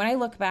think, when I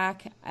look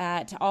back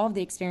at all of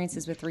the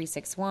experiences with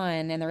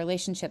 361 and the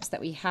relationships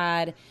that we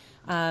had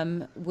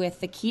with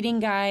the Keating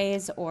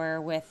guys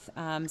or with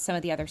some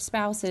of the other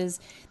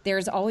spouses,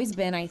 there's always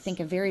been, I think,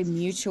 a very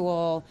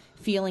mutual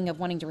feeling of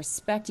wanting to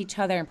respect each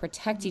other and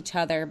protect each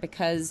other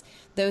because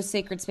those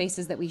sacred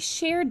spaces that we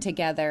shared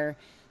together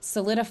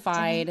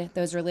solidified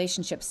those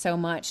relationships so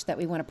much that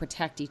we want to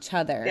protect each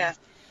other. Yeah.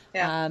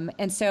 Yeah.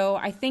 And so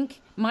I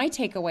think my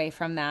takeaway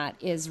from that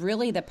is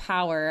really the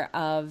power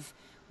of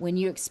when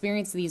you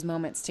experience these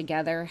moments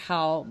together,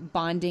 how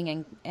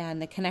bonding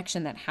and the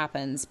connection that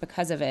happens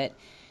because of it.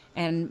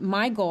 And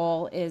my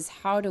goal is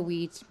how do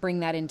we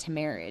bring that into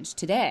marriage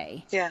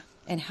today? Yeah.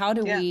 And how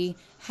do we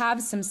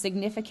have some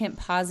significant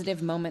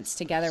positive moments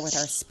together with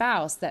our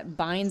spouse that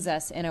binds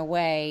us in a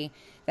way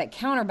that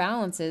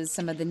counterbalances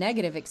some of the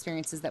negative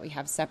experiences that we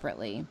have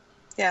separately?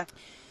 Yeah.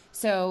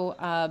 So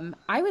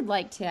I would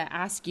like to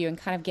ask you and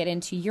kind of get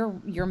into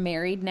you're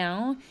married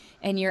now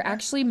and you're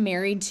actually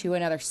married to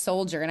another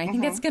soldier. And I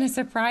think that's going to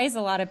surprise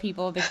a lot of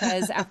people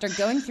because after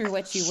going through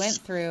what you went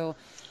through,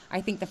 I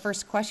think the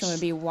first question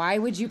would be, why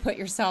would you put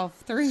yourself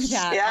through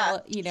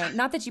that? Yeah.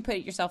 Not that you put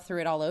yourself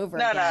through it all over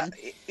again,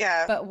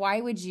 Yeah. But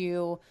why would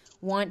you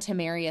want to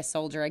marry a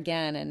soldier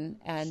again?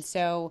 And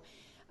so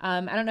I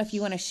don't know if you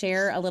want to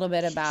share a little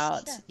bit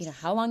about,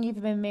 how long you've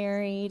been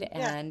married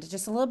and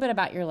just a little bit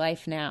about your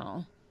life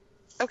now.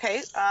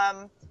 Okay.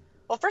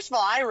 Well, first of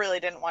all, I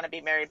really didn't want to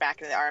be married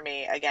back in the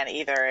Army again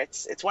either.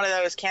 It's one of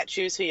those can't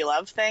choose who you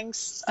love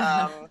things.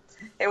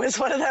 It was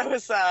one of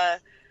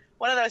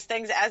those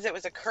things as it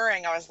was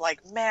occurring. I was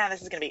like, man,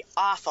 this is going to be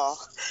awful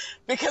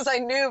because I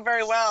knew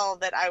very well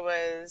that I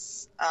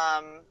was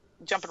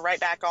jumping right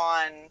back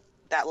on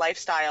that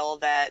lifestyle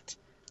that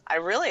I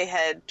really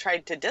had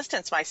tried to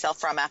distance myself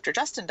from after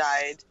Justin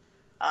died.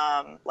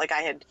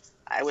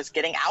 I was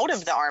getting out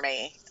of the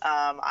Army.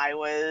 I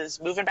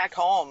was moving back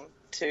home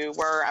to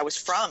where I was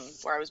from,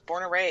 where I was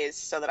born and raised,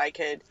 so that I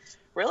could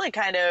really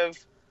kind of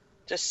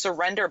just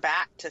surrender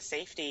back to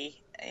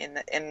safety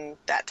in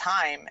that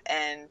time.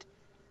 And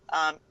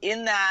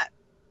in that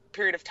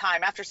period of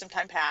time, after some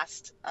time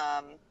passed,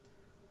 I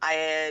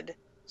had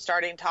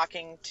started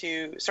talking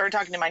to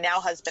my now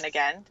husband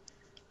again.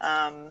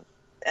 When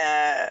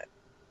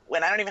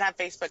I don't even have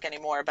Facebook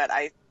anymore, but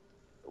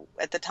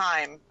at the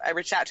time I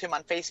reached out to him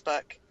on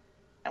Facebook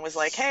and was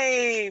like,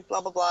 hey, blah,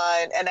 blah, blah.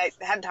 And I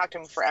hadn't talked to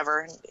him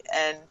forever.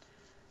 And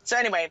so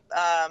anyway,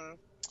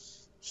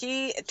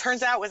 it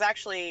turns out was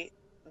actually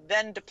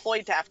then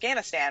deployed to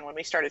Afghanistan when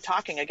we started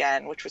talking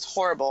again, which was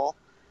horrible.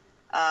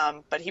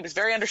 But he was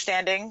very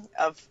understanding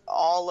of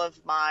all of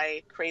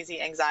my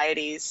crazy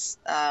anxieties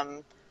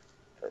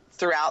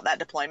throughout that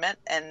deployment.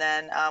 And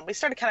then we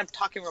started kind of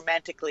talking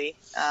romantically.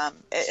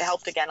 It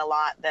helped again a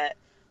lot that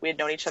we had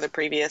known each other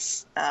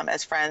previous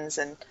as friends.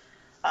 And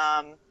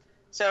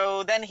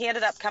so then he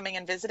ended up coming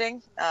and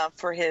visiting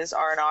for his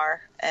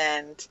R&R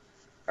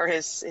or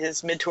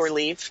his mid-tour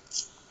leave.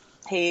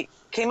 He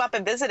came up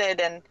and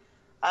visited, and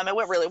it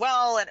went really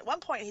well. And at one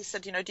point he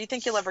said, do you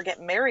think you'll ever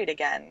get married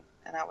again?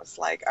 And I was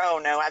like,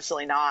 oh, no,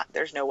 absolutely not.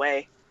 There's no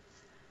way.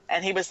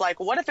 And he was like,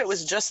 what if it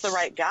was just the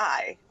right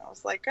guy? I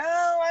was like,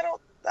 oh,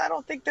 I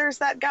don't think there's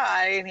that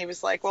guy. And he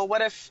was like, well,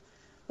 what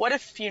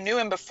if you knew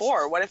him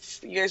before? What if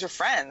you guys were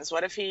friends?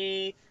 What if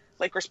he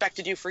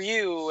respected you for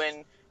you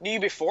and knew you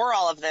before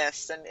all of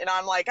this? And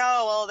I'm like,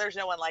 oh, well, there's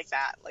no one like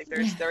that.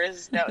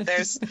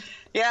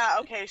 Yeah,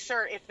 okay,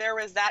 sure. If there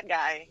was that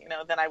guy,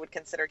 then I would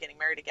consider getting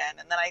married again.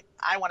 And then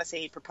I want to say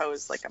he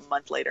proposed a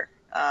month later.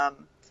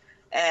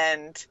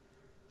 And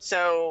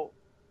so,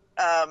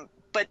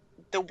 but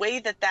the way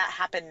that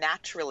happened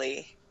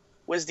naturally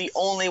was the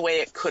only way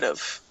it could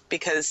have,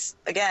 because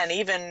again,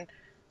 even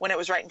when it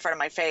was right in front of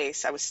my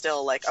face, I was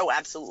still like, oh,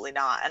 absolutely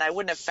not. And I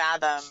wouldn't have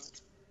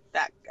fathomed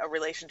that a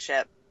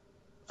relationship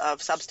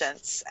of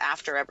substance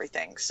after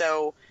everything.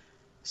 So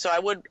I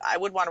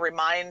would want to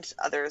remind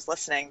others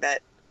listening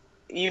that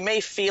you may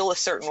feel a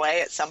certain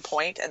way at some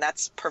point, and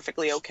that's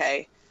perfectly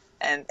okay.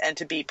 And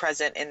to be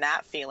present in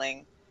that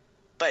feeling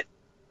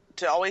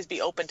to always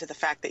be open to the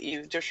fact that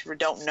you just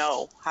don't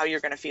know how you're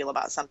going to feel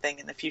about something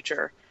in the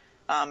future.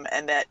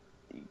 And that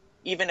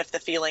even if the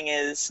feeling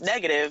is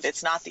negative,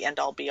 it's not the end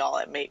all be all.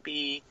 It may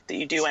be that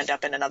you do end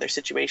up in another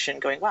situation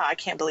going, wow, I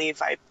can't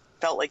believe I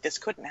felt like this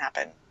couldn't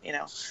happen, you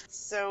know?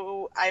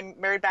 So I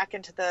married back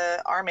into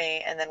the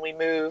Army, and then we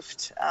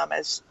moved,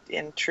 as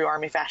in true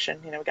Army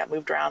fashion, you know, we got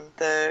moved around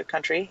the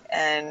country.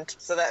 And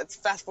so that's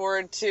fast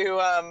forward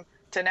to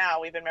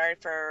now. We've been married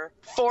for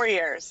 4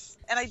 years.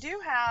 And I do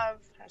have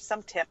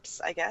some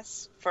tips, I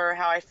guess, for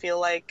how I feel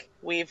like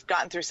we've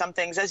gotten through some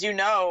things. As you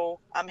know,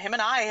 him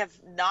and I have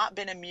not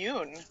been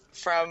immune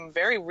from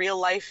very real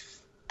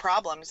life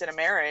problems in a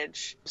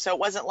marriage. So it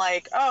wasn't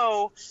like,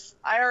 oh,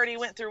 I already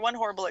went through one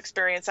horrible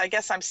experience, I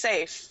guess I'm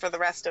safe for the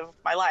rest of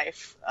my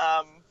life.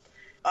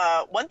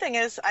 One thing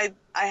is I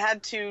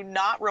had to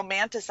not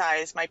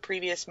romanticize my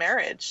previous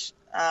marriage.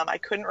 I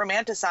couldn't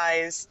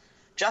romanticize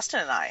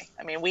Justin and I.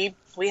 I mean,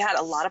 we had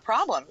a lot of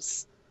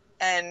problems,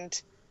 and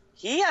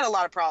he had a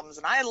lot of problems,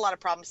 and I had a lot of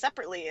problems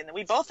separately, and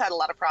we both had a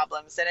lot of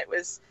problems, and it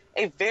was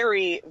a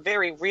very,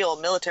 very real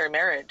military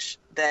marriage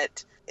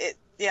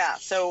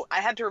so I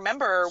had to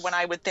remember when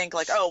I would think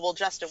like, oh, well,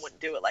 Justin wouldn't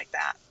do it like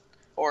that,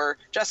 or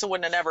Justin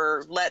wouldn't have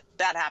never let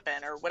that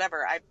happen, or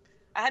whatever. I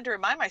had to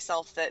remind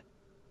myself that,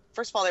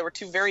 first of all, they were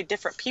two very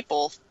different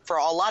people for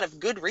a lot of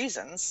good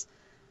reasons,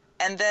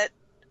 and that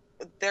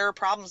there are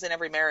problems in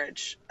every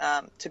marriage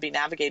to be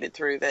navigated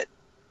through. That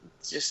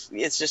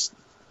it's just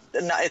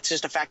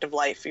a fact of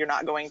life. You're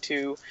not going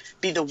to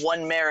be the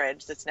one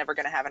marriage that's never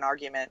going to have an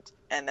argument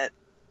and that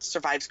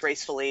survives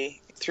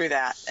gracefully through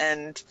that.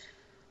 And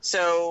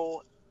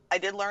so I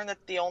did learn that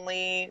the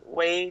only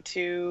way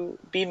to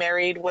be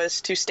married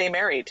was to stay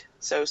married.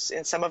 So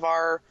in some of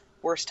our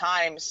worst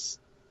times,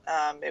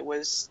 it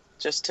was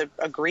just to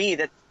agree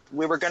that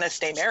we were going to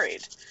stay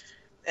married.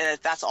 And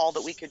that's all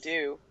that we could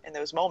do in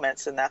those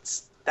moments. And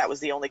that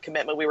was the only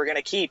commitment we were going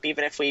to keep,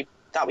 even if we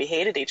thought we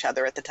hated each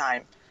other at the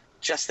time,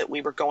 just that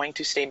we were going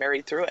to stay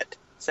married through it.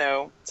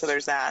 So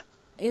there's that.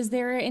 Is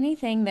there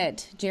anything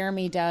that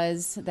Jeremy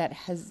does that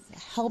has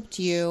helped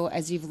you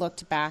as you've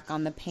looked back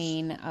on the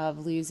pain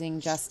of losing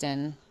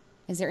Justin?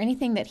 Is there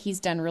anything that he's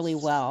done really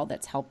well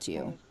that's helped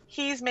you?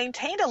 He's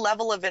maintained a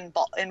level of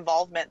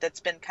involvement that's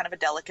been kind of a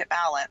delicate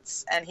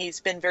balance, and he's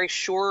been very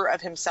sure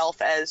of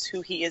himself as who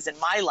he is in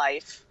my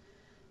life,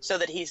 so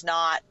that he's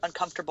not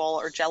uncomfortable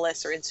or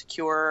jealous or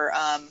insecure.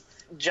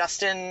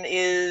 Justin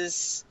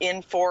is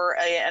in for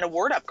an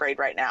award upgrade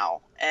right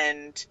now,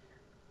 and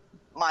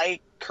my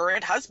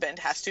current husband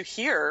has to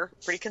hear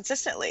pretty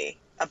consistently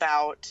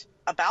about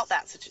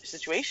that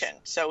situation.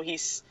 So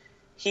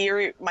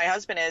my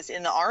husband is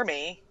in the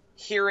Army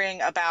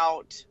hearing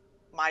about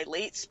my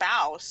late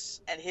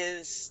spouse and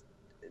his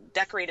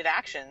decorated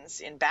actions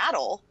in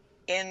battle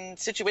in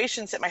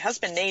situations that my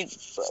husband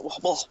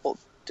will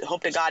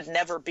hope to God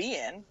never be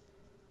in.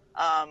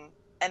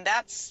 And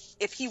that's,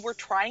 if he were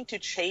trying to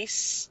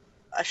chase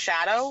a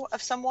shadow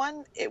of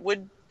someone, it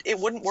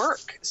wouldn't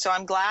work. So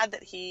I'm glad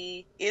that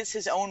he is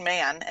his own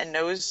man and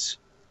knows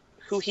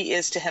who he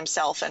is to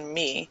himself and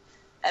me,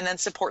 and then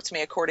supports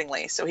me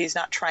accordingly. So he's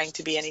not trying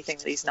to be anything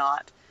that he's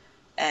not.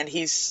 And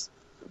he's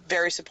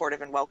very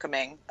supportive and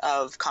welcoming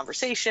of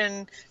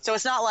conversation. So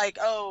it's not like,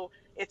 oh,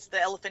 it's the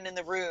elephant in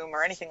the room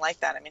or anything like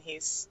that. I mean,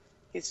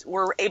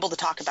 we're able to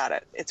talk about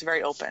it. It's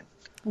very open.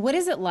 What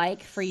is it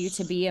like for you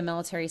to be a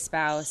military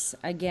spouse,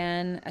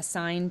 again,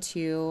 assigned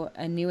to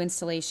a new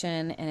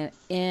installation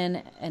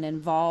and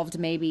involved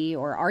maybe,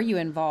 or are you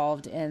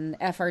involved in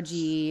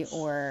FRG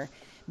or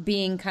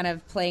being kind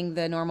of playing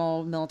the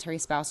normal military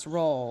spouse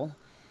role?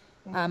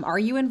 Are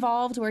you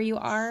involved where you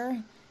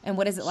are? And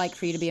what is it like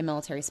for you to be a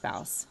military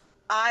spouse?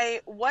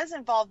 I was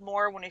involved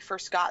more when we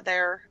first got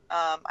there.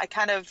 I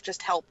kind of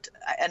just helped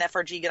an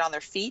FRG get on their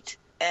feet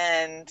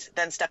and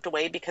then stepped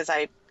away because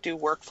I do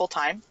work full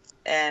time.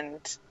 And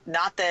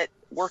not that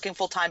working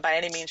full time by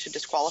any means should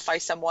disqualify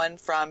someone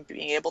from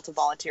being able to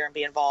volunteer and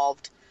be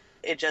involved.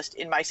 It just,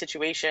 in my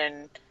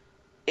situation,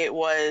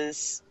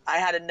 I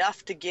had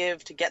enough to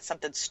give to get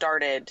something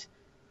started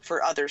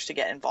for others to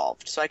get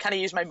involved. So I kind of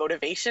used my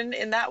motivation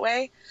in that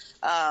way.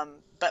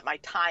 But my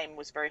time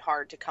was very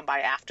hard to come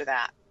by after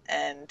that.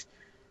 And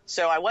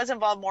so I was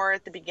involved more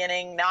at the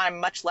beginning. Now I'm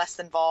much less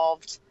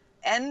involved.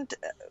 And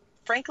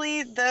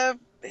frankly,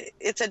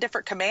 it's a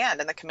different command,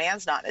 and the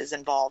command's not as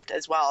involved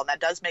as well. And that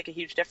does make a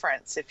huge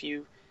difference. If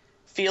you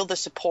feel the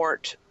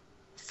support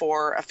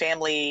for a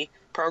family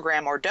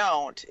program or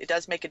don't, it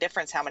does make a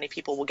difference how many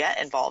people will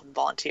get involved and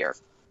volunteer.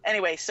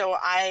 Anyway, so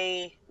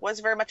I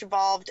was very much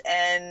involved,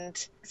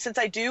 and since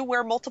I do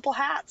wear multiple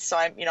hats, so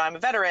I'm a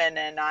veteran,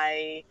 and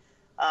I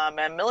am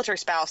a military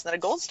spouse and then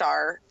a Gold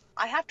Star,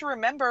 I have to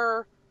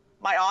remember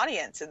my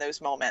audience in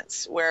those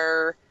moments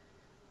where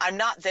I'm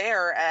not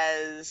there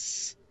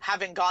as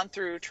having gone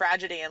through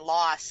tragedy and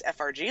loss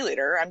FRG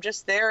leader. I'm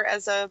just there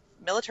as a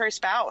military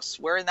spouse,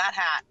 wearing that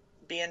hat,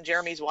 being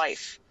Jeremy's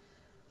wife.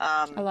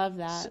 I love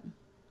that.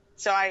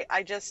 So I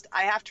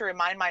have to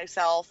remind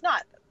myself,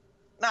 not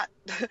not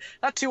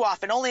not too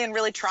often, only in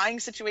really trying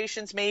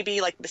situations.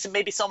 Maybe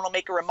maybe someone will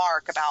make a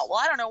remark about, well,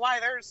 I don't know why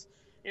there's,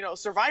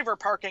 survivor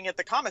parking at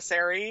the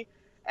commissary.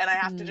 And I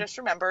have to just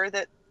remember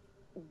that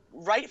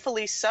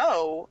rightfully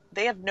so,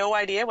 they have no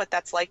idea what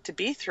that's like to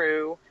be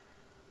through.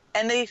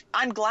 And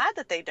I'm glad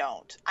that they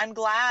don't. I'm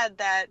glad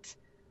that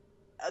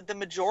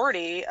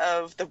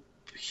the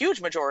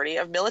huge majority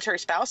of military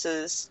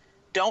spouses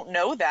don't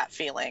know that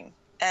feeling.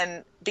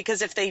 And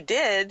because if they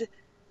did,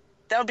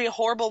 that would be a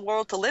horrible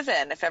world to live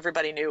in if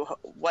everybody knew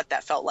what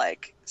that felt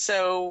like.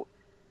 So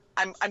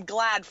I'm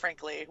glad,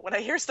 frankly, when I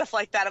hear stuff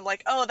like that, I'm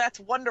like, oh, that's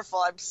wonderful.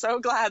 I'm so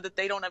glad that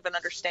they don't even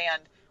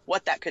understand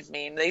what that could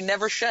mean. They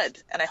never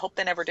should, and I hope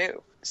they never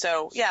do.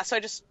 So I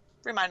just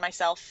remind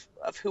myself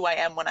of who I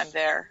am when I'm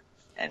there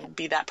and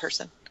be that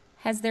person.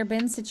 Has there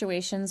been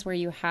situations where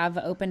you have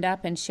opened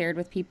up and shared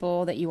with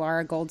people that you are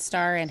a Gold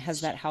Star, and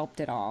has that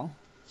helped at all?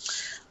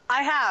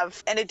 I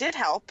have, and it did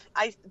help.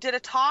 I did a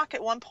talk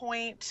at one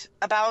point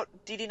about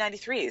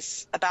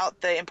DD-93s,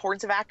 about the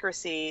importance of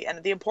accuracy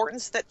and the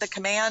importance that the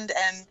command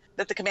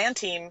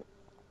team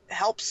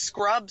helps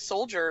scrub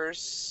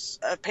soldiers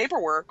of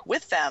paperwork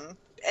with them,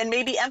 and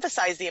maybe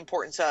emphasize the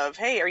importance of,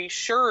 hey, are you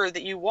sure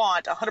that you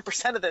want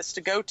 100% of this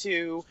to go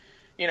to,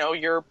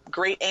 your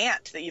great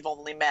aunt that you've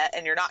only met,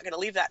 and you're not going to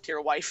leave that to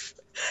your wife?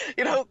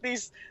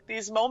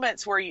 These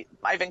moments where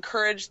I've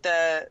encouraged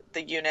the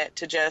unit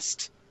to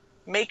just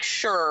make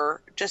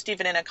sure, just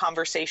even in a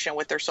conversation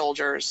with their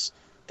soldiers,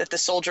 that the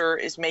soldier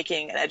is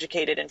making an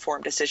educated,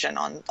 informed decision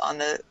on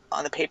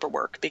the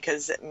paperwork,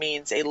 because it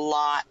means a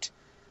lot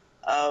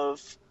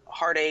of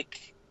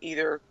heartache,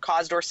 either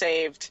caused or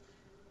saved,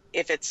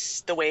 if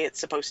it's the way it's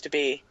supposed to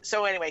be.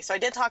 So anyway, I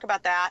did talk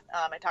about that.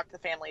 I talked to the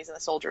families and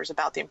the soldiers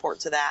about the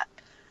importance of that.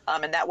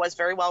 And that was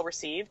very well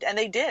received. And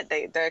they did.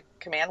 The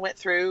command went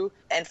through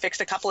and fixed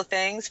a couple of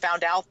things,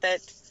 found out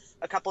that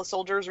a couple of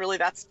soldiers, really,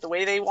 that's the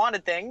way they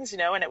wanted things,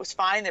 and it was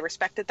fine. They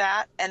respected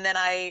that. And then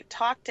I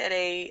talked at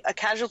a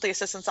casualty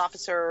assistance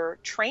officer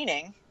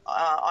training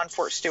on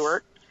Fort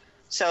Stewart.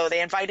 So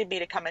they invited me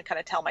to come and kind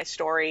of tell my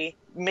story,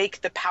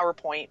 make the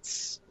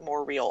PowerPoints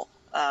more real.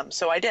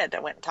 So I did. I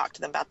went and talked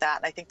to them about that.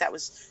 And I think that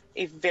was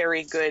a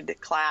very good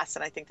class.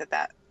 And I think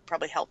that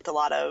probably helped a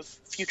lot of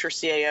future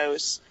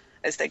CAOs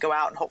as they go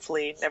out and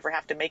hopefully never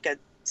have to make a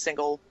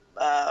single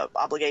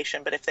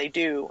obligation. But if they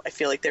do, I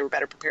feel like they were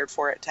better prepared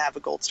for it to have a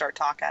Gold Star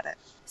talk at it.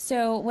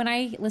 So when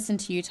I listen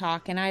to you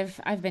talk, and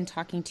I've been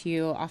talking to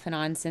you off and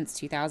on since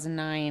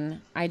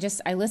 2009,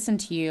 I listen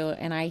to you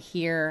and I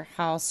hear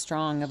how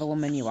strong of a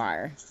woman you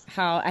are.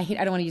 I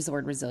don't want to use the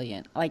word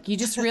resilient. Like you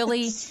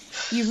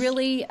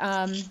really,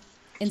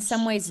 in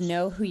some ways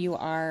know who you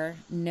are,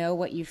 know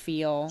what you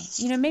feel.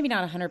 Maybe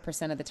not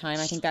 100% of the time.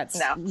 I think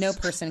that's no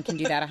person can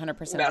do that 100%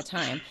 of the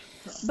time.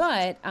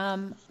 But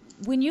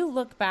when you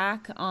look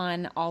back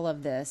on all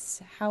of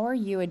this, how are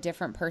you a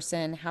different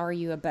person? How are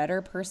you a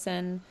better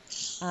person?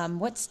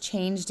 What's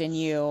changed in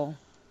you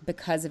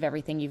because of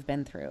everything you've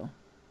been through?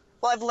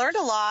 Well, I've learned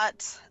a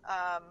lot,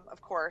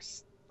 of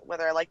course,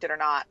 whether I liked it or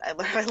not.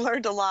 I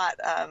learned a lot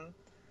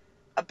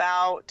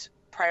about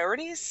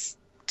priorities.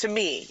 To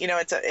me,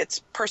 it's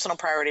personal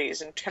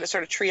priorities, and kind of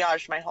sort of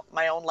triaged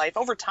my own life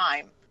over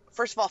time.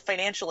 First of all,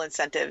 financial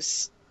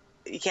incentives,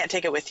 you can't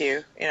take it with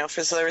you,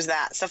 so there was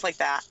that, stuff like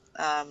that.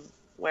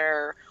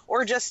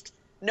 Or just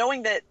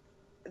knowing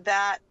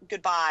that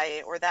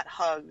goodbye or that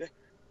hug,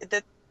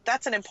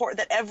 that's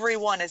that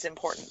everyone is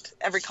important.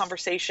 Every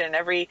conversation,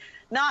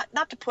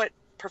 not to put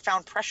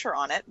profound pressure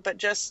on it, but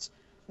just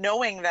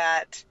knowing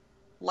that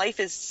life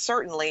is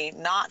certainly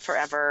not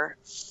forever.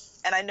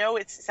 And I know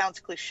it sounds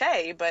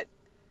cliche, but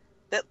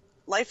that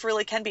life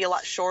really can be a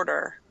lot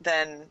shorter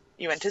than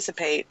you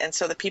anticipate. And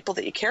so the people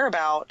that you care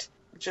about,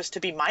 just to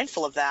be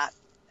mindful of that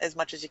as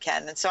much as you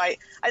can. And so I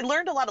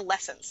learned a lot of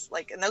lessons,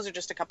 and those are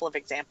just a couple of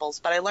examples,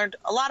 but I learned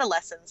a lot of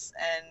lessons,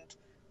 and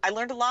I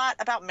learned a lot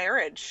about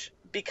marriage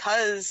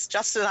because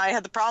Justin and I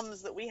had the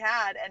problems that we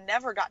had and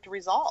never got to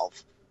resolve.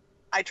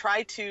 I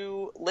try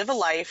to live a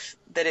life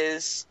that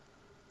is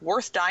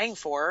worth dying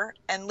for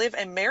and live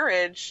a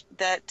marriage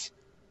that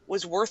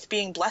was worth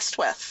being blessed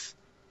with,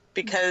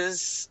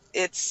 because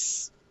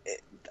it's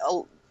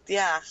a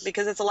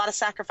lot of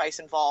sacrifice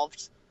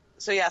involved.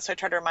 So I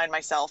try to remind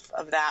myself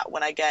of that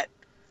when I get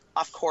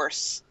off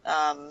course.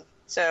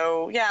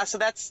 So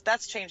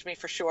that's changed me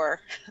for sure.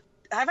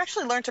 I've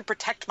actually learned to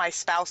protect my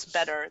spouse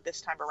better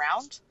this time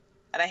around.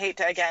 And I hate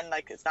to, again,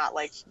 it's not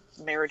like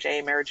marriage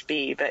A, marriage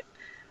B, but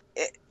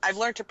I've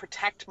learned to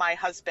protect my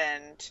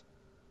husband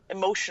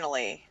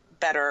emotionally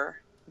better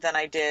than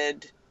I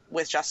did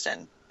with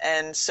Justin.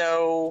 And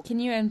so... Can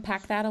you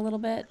unpack that a little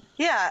bit?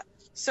 Yeah.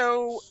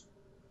 So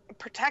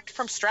protect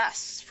from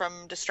stress,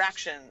 from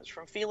distractions,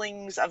 from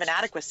feelings of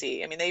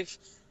inadequacy. I mean,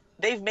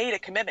 they've made a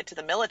commitment to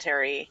the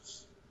military,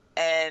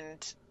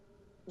 and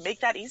make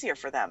that easier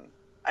for them.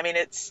 I mean,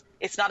 it's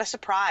not a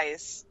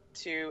surprise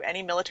to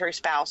any military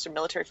spouse or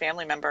military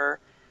family member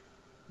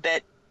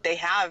that they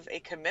have a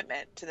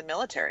commitment to the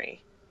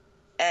military.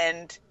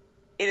 And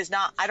it is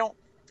not, I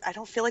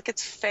don't feel like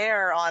it's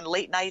fair on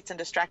late nights and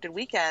distracted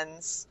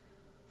weekends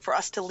for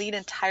us to lean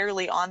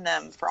entirely on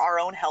them for our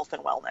own health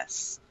and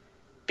wellness,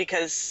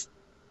 because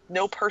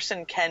no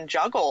person can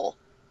juggle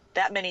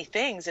that many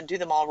things and do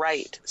them all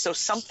right. So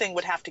something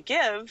would have to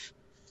give.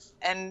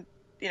 And,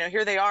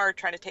 here they are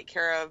trying to take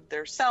care of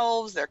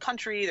themselves, their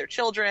country, their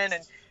children,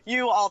 and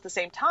you all at the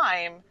same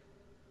time.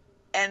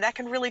 And that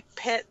can really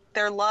pit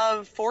their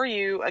love for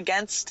you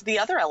against the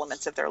other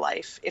elements of their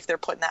life if they're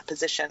put in that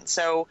position.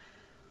 So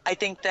I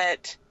think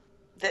that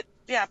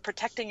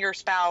protecting your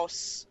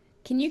spouse.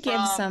 Can you give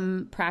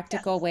some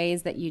practical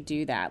ways that you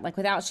do that? Like,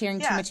 without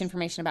sharing too much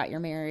information about your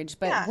marriage,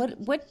 but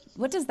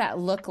what does that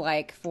look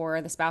like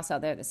for the spouse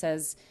out there that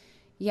says,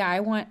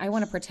 I want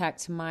to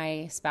protect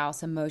my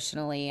spouse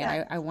emotionally,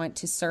 and I want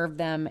to serve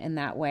them in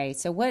that way.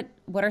 So what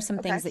are some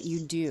things that you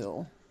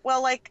do?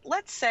 Well, like,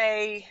 let's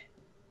say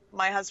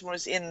my husband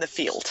was in the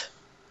field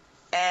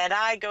and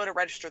I go to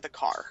register the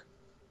car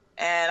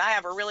and I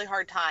have a really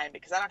hard time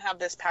because I don't have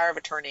this power of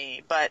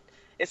attorney, but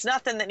it's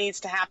nothing that needs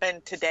to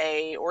happen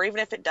today, or even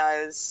if it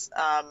does,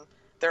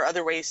 there are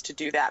other ways to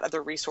do that,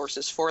 other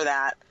resources for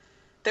that.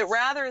 That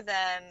rather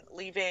than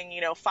leaving,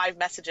 5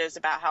 messages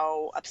about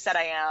how upset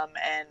I am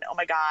and, oh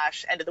my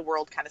gosh, end of the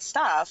world kind of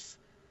stuff,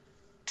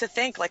 to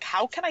think, like,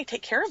 how can I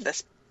take care of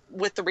this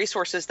with the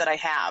resources that I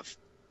have?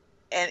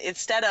 And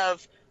instead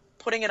of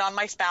putting it on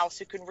my spouse,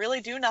 who can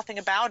really do nothing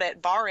about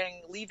it,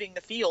 barring leaving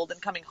the field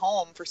and coming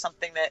home for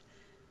something that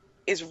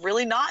is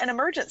really not an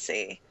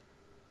emergency,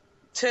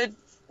 to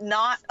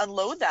not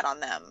unload that on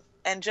them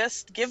and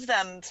just give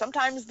them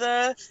sometimes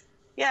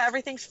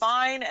everything's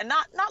fine, and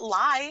not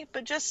lie,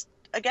 but just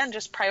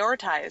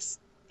prioritize.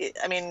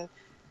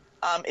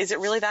 Is it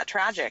really that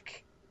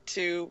tragic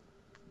to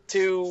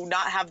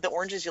not have the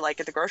oranges you like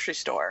at the grocery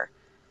store,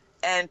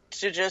 and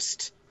to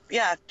just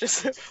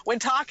when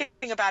talking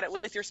about it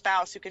with your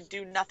spouse who can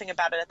do nothing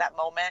about it at that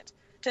moment,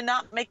 to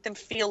not make them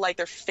feel like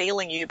they're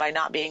failing you by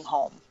not being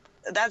home.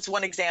 That's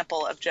one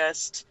example of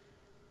just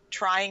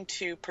trying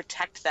to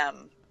protect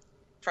them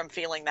from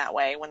feeling that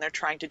way when they're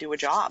trying to do a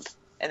job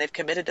and they've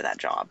committed to that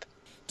job.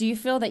 Do you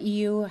feel that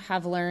you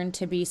have learned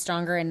to be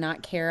stronger and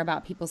not care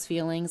about people's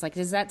feelings? Like,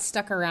 has that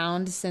stuck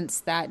around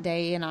since that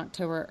day in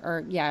October, or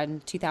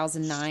in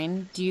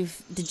 2009?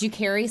 Did you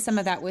carry some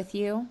of that with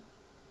you?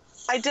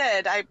 I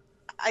did. I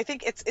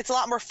think it's a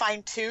lot more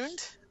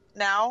fine-tuned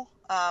now.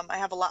 I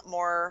have a lot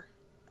more,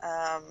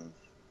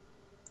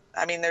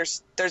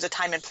 there's a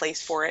time and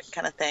place for it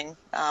kind of thing.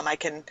 I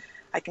can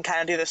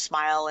kind of do the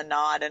smile and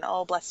nod and,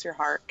 oh, bless your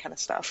heart kind of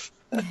stuff.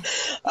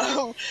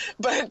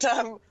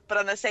 But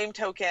on the same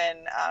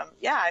token,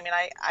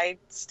 I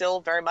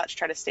still very much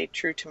try to stay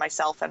true to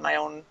myself and my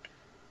own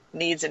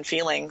needs and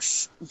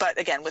feelings. But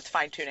again, with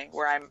fine tuning,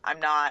 where I'm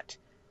not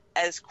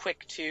as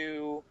quick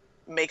to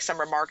make some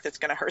remark that's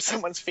going to hurt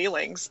someone's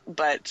feelings.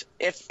 But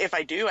if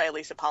I do, I at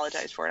least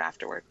apologize for it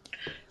afterward.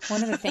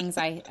 One of the things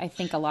I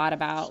think a lot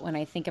about when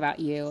I think about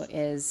you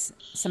is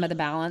some of the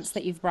balance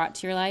that you've brought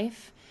to your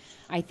life.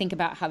 I think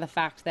about how the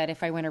fact that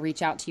if I want to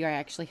reach out to you, I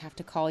actually have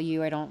to call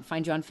you. I don't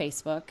find you on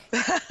Facebook.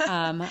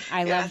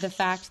 I love the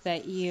fact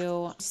that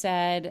you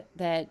said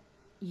that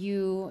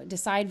you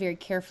decide very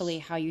carefully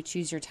how you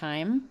choose your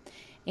time,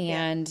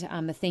 and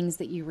the things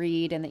that you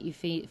read and that you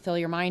fill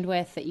your mind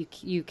with, that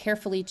you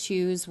carefully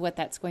choose what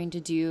that's going to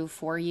do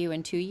for you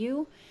and to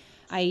you.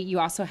 You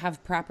also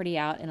have property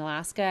out in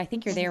Alaska. I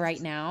think you're there right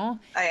now.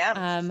 I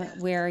am.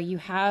 Where you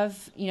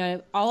have,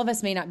 all of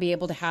us may not be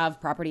able to have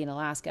property in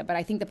Alaska, but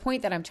I think the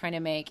point that I'm trying to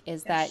make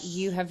is that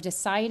you have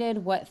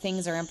decided what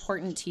things are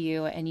important to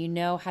you, and you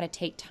know how to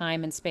take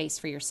time and space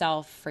for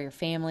yourself, for your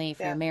family,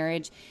 for your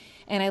marriage.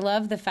 And I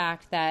love the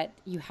fact that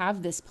you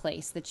have this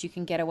place that you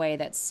can get away,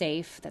 that's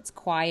safe, that's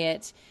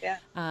quiet,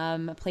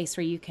 a place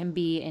where you can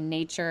be in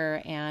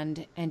nature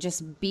and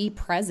just be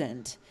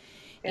present.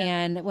 Yeah.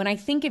 And when I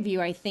think of you,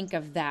 I think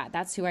of that.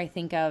 That's who I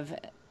think of,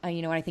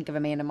 when I think of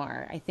Amanda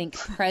Marr. I think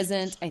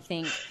present. I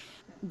think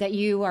that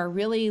you are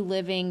really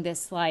living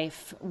this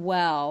life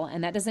well.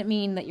 And that doesn't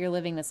mean that you're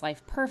living this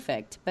life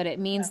perfect, but it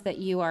means that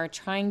you are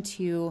trying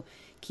to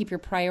keep your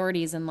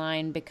priorities in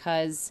line,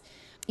 because,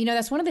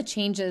 that's one of the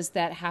changes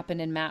that happened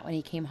in Matt when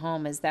he came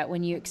home, is that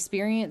when you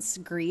experience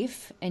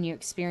grief and you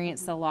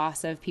experience the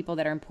loss of people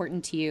that are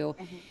important to you,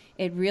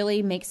 it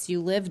really makes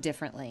you live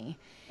differently.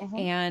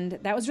 And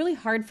that was really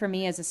hard for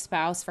me as a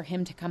spouse, for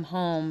him to come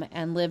home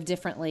and live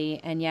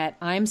differently. And yet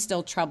I'm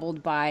still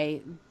troubled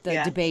by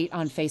the debate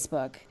on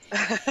Facebook.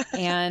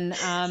 And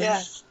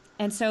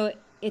so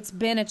it's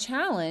been a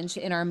challenge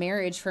in our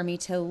marriage for me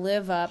to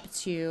live up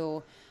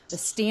to the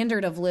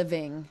standard of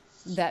living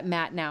that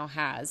Matt now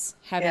has,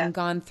 having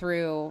gone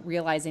through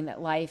realizing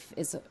that life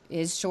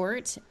is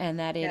short and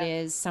that it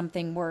is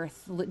something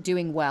worth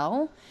doing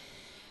well.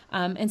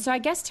 And so I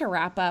guess to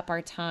wrap up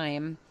our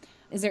time,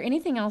 is there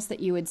anything else that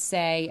you would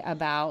say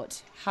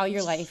about how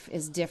your life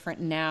is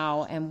different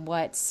now and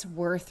what's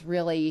worth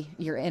really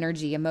your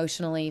energy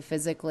emotionally,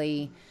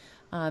 physically?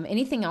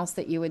 Anything else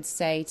that you would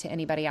say to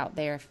anybody out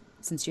there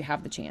since you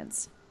have the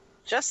chance?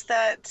 Just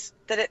that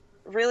it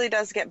really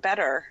does get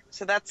better.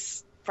 So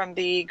that's from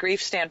the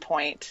grief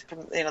standpoint,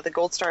 from the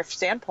Gold Star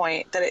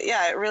standpoint, that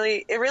it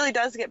really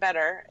does get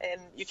better,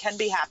 and you can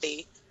be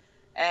happy,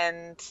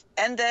 and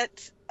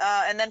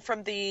then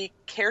from the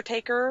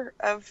caretaker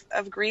of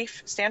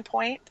grief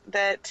standpoint,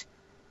 that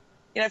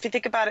if you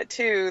think about it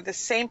too, the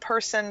same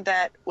person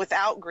that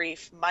without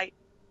grief might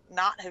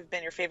not have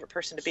been your favorite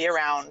person to be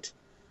around,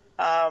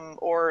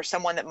 or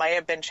someone that might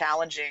have been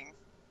challenging,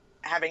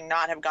 having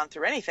not have gone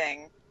through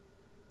anything,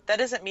 that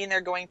doesn't mean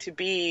they're going to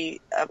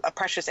be a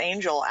precious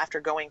angel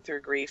after going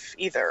through grief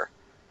either.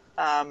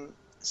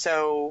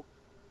 So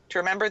to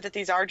remember that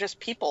these are just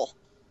people,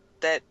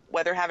 that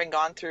whether having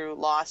gone through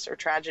loss or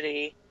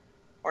tragedy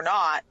or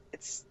not,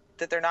 it's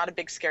that they're not a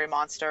big scary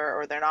monster,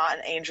 or they're not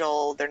an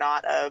angel, they're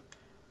not a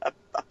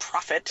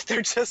prophet.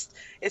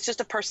 It's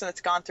just a person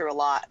that's gone through a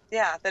lot.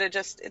 Yeah, that it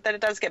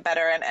does get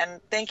better.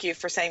 And thank you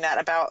for saying that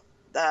about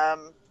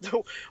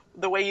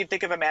the way you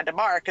think of Amanda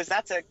Marr, because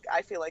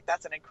I feel like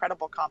that's an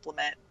incredible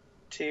compliment,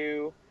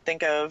 to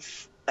think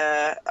of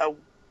a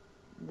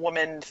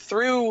woman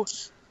through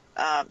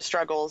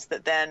struggles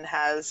that then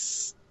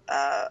has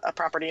a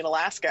property in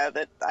Alaska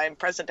that I'm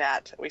present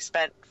at. We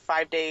spent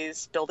 5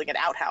 days building an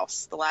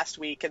outhouse the last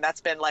week, and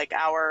that's been like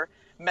our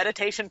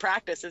meditation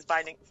practice, is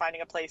finding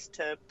a place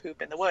to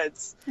poop in the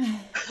woods. But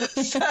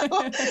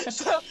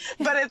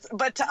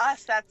to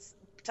us that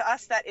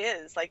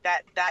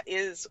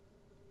is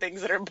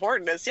things that are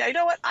important. Is, you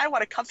know what, I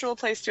want a comfortable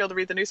place to be able to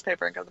read the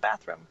newspaper and go to the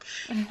bathroom.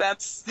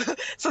 That's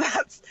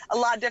a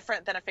lot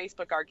different than a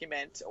Facebook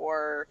argument,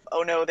 or,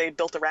 oh no, they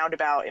built a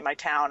roundabout in my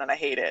town and I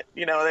hate it.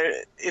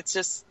 It's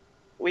just,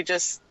 we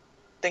just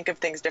think of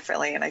things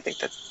differently, and I think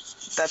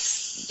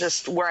that's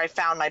just where I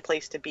found my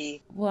place to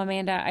be. Well,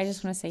 Amanda, I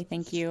just want to say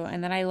thank you,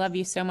 and that I love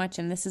you so much,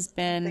 and this has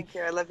been thank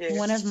you. I love you.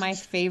 One of my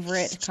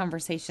favorite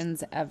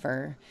conversations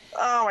ever.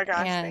 Oh my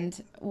gosh. And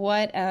thanks.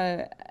 What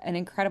an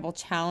incredible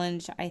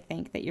challenge, I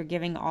think, that you're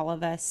giving all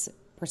of us,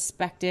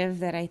 perspective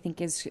that I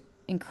think is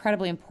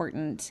incredibly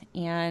important,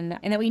 and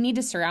that we need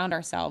to surround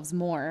ourselves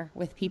more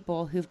with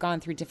people who've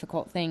gone through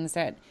difficult things,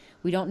 that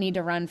we don't need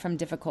to run from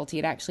difficulty.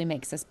 It actually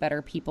makes us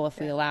better people if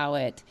we allow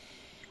it.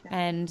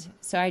 And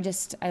so I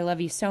love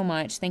you so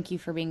much. Thank you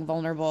for being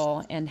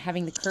vulnerable and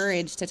having the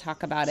courage to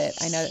talk about it.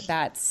 I know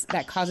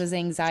that causes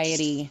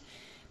anxiety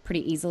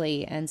pretty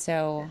easily. And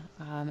so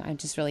I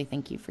just really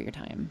thank you for your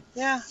time.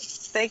 Yeah.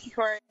 Thank you,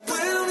 Corey.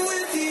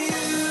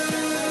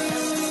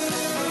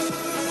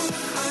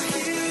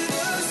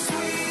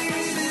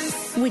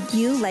 Would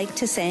you like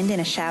to send in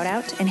a shout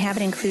out and have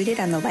it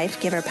included on the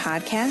Life Giver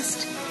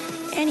podcast?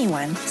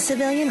 Anyone,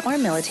 civilian or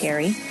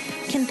military,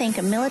 can thank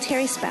a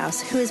military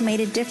spouse who has made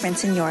a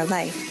difference in your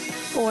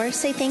life, or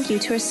say thank you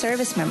to a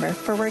service member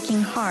for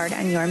working hard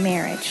on your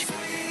marriage.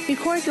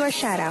 Record your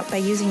shout-out by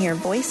using your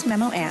voice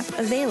memo app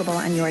available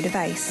on your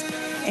device,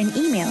 and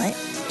email it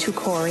to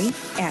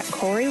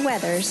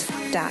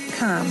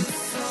Corey@CoreyWeathers.com,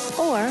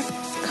 or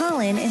call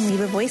in and leave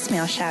a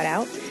voicemail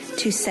shout-out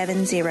to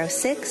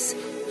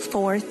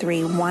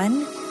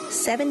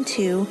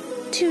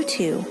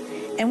 706-431-7222,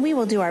 and we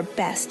will do our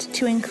best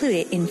to include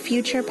it in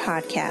future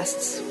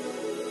podcasts.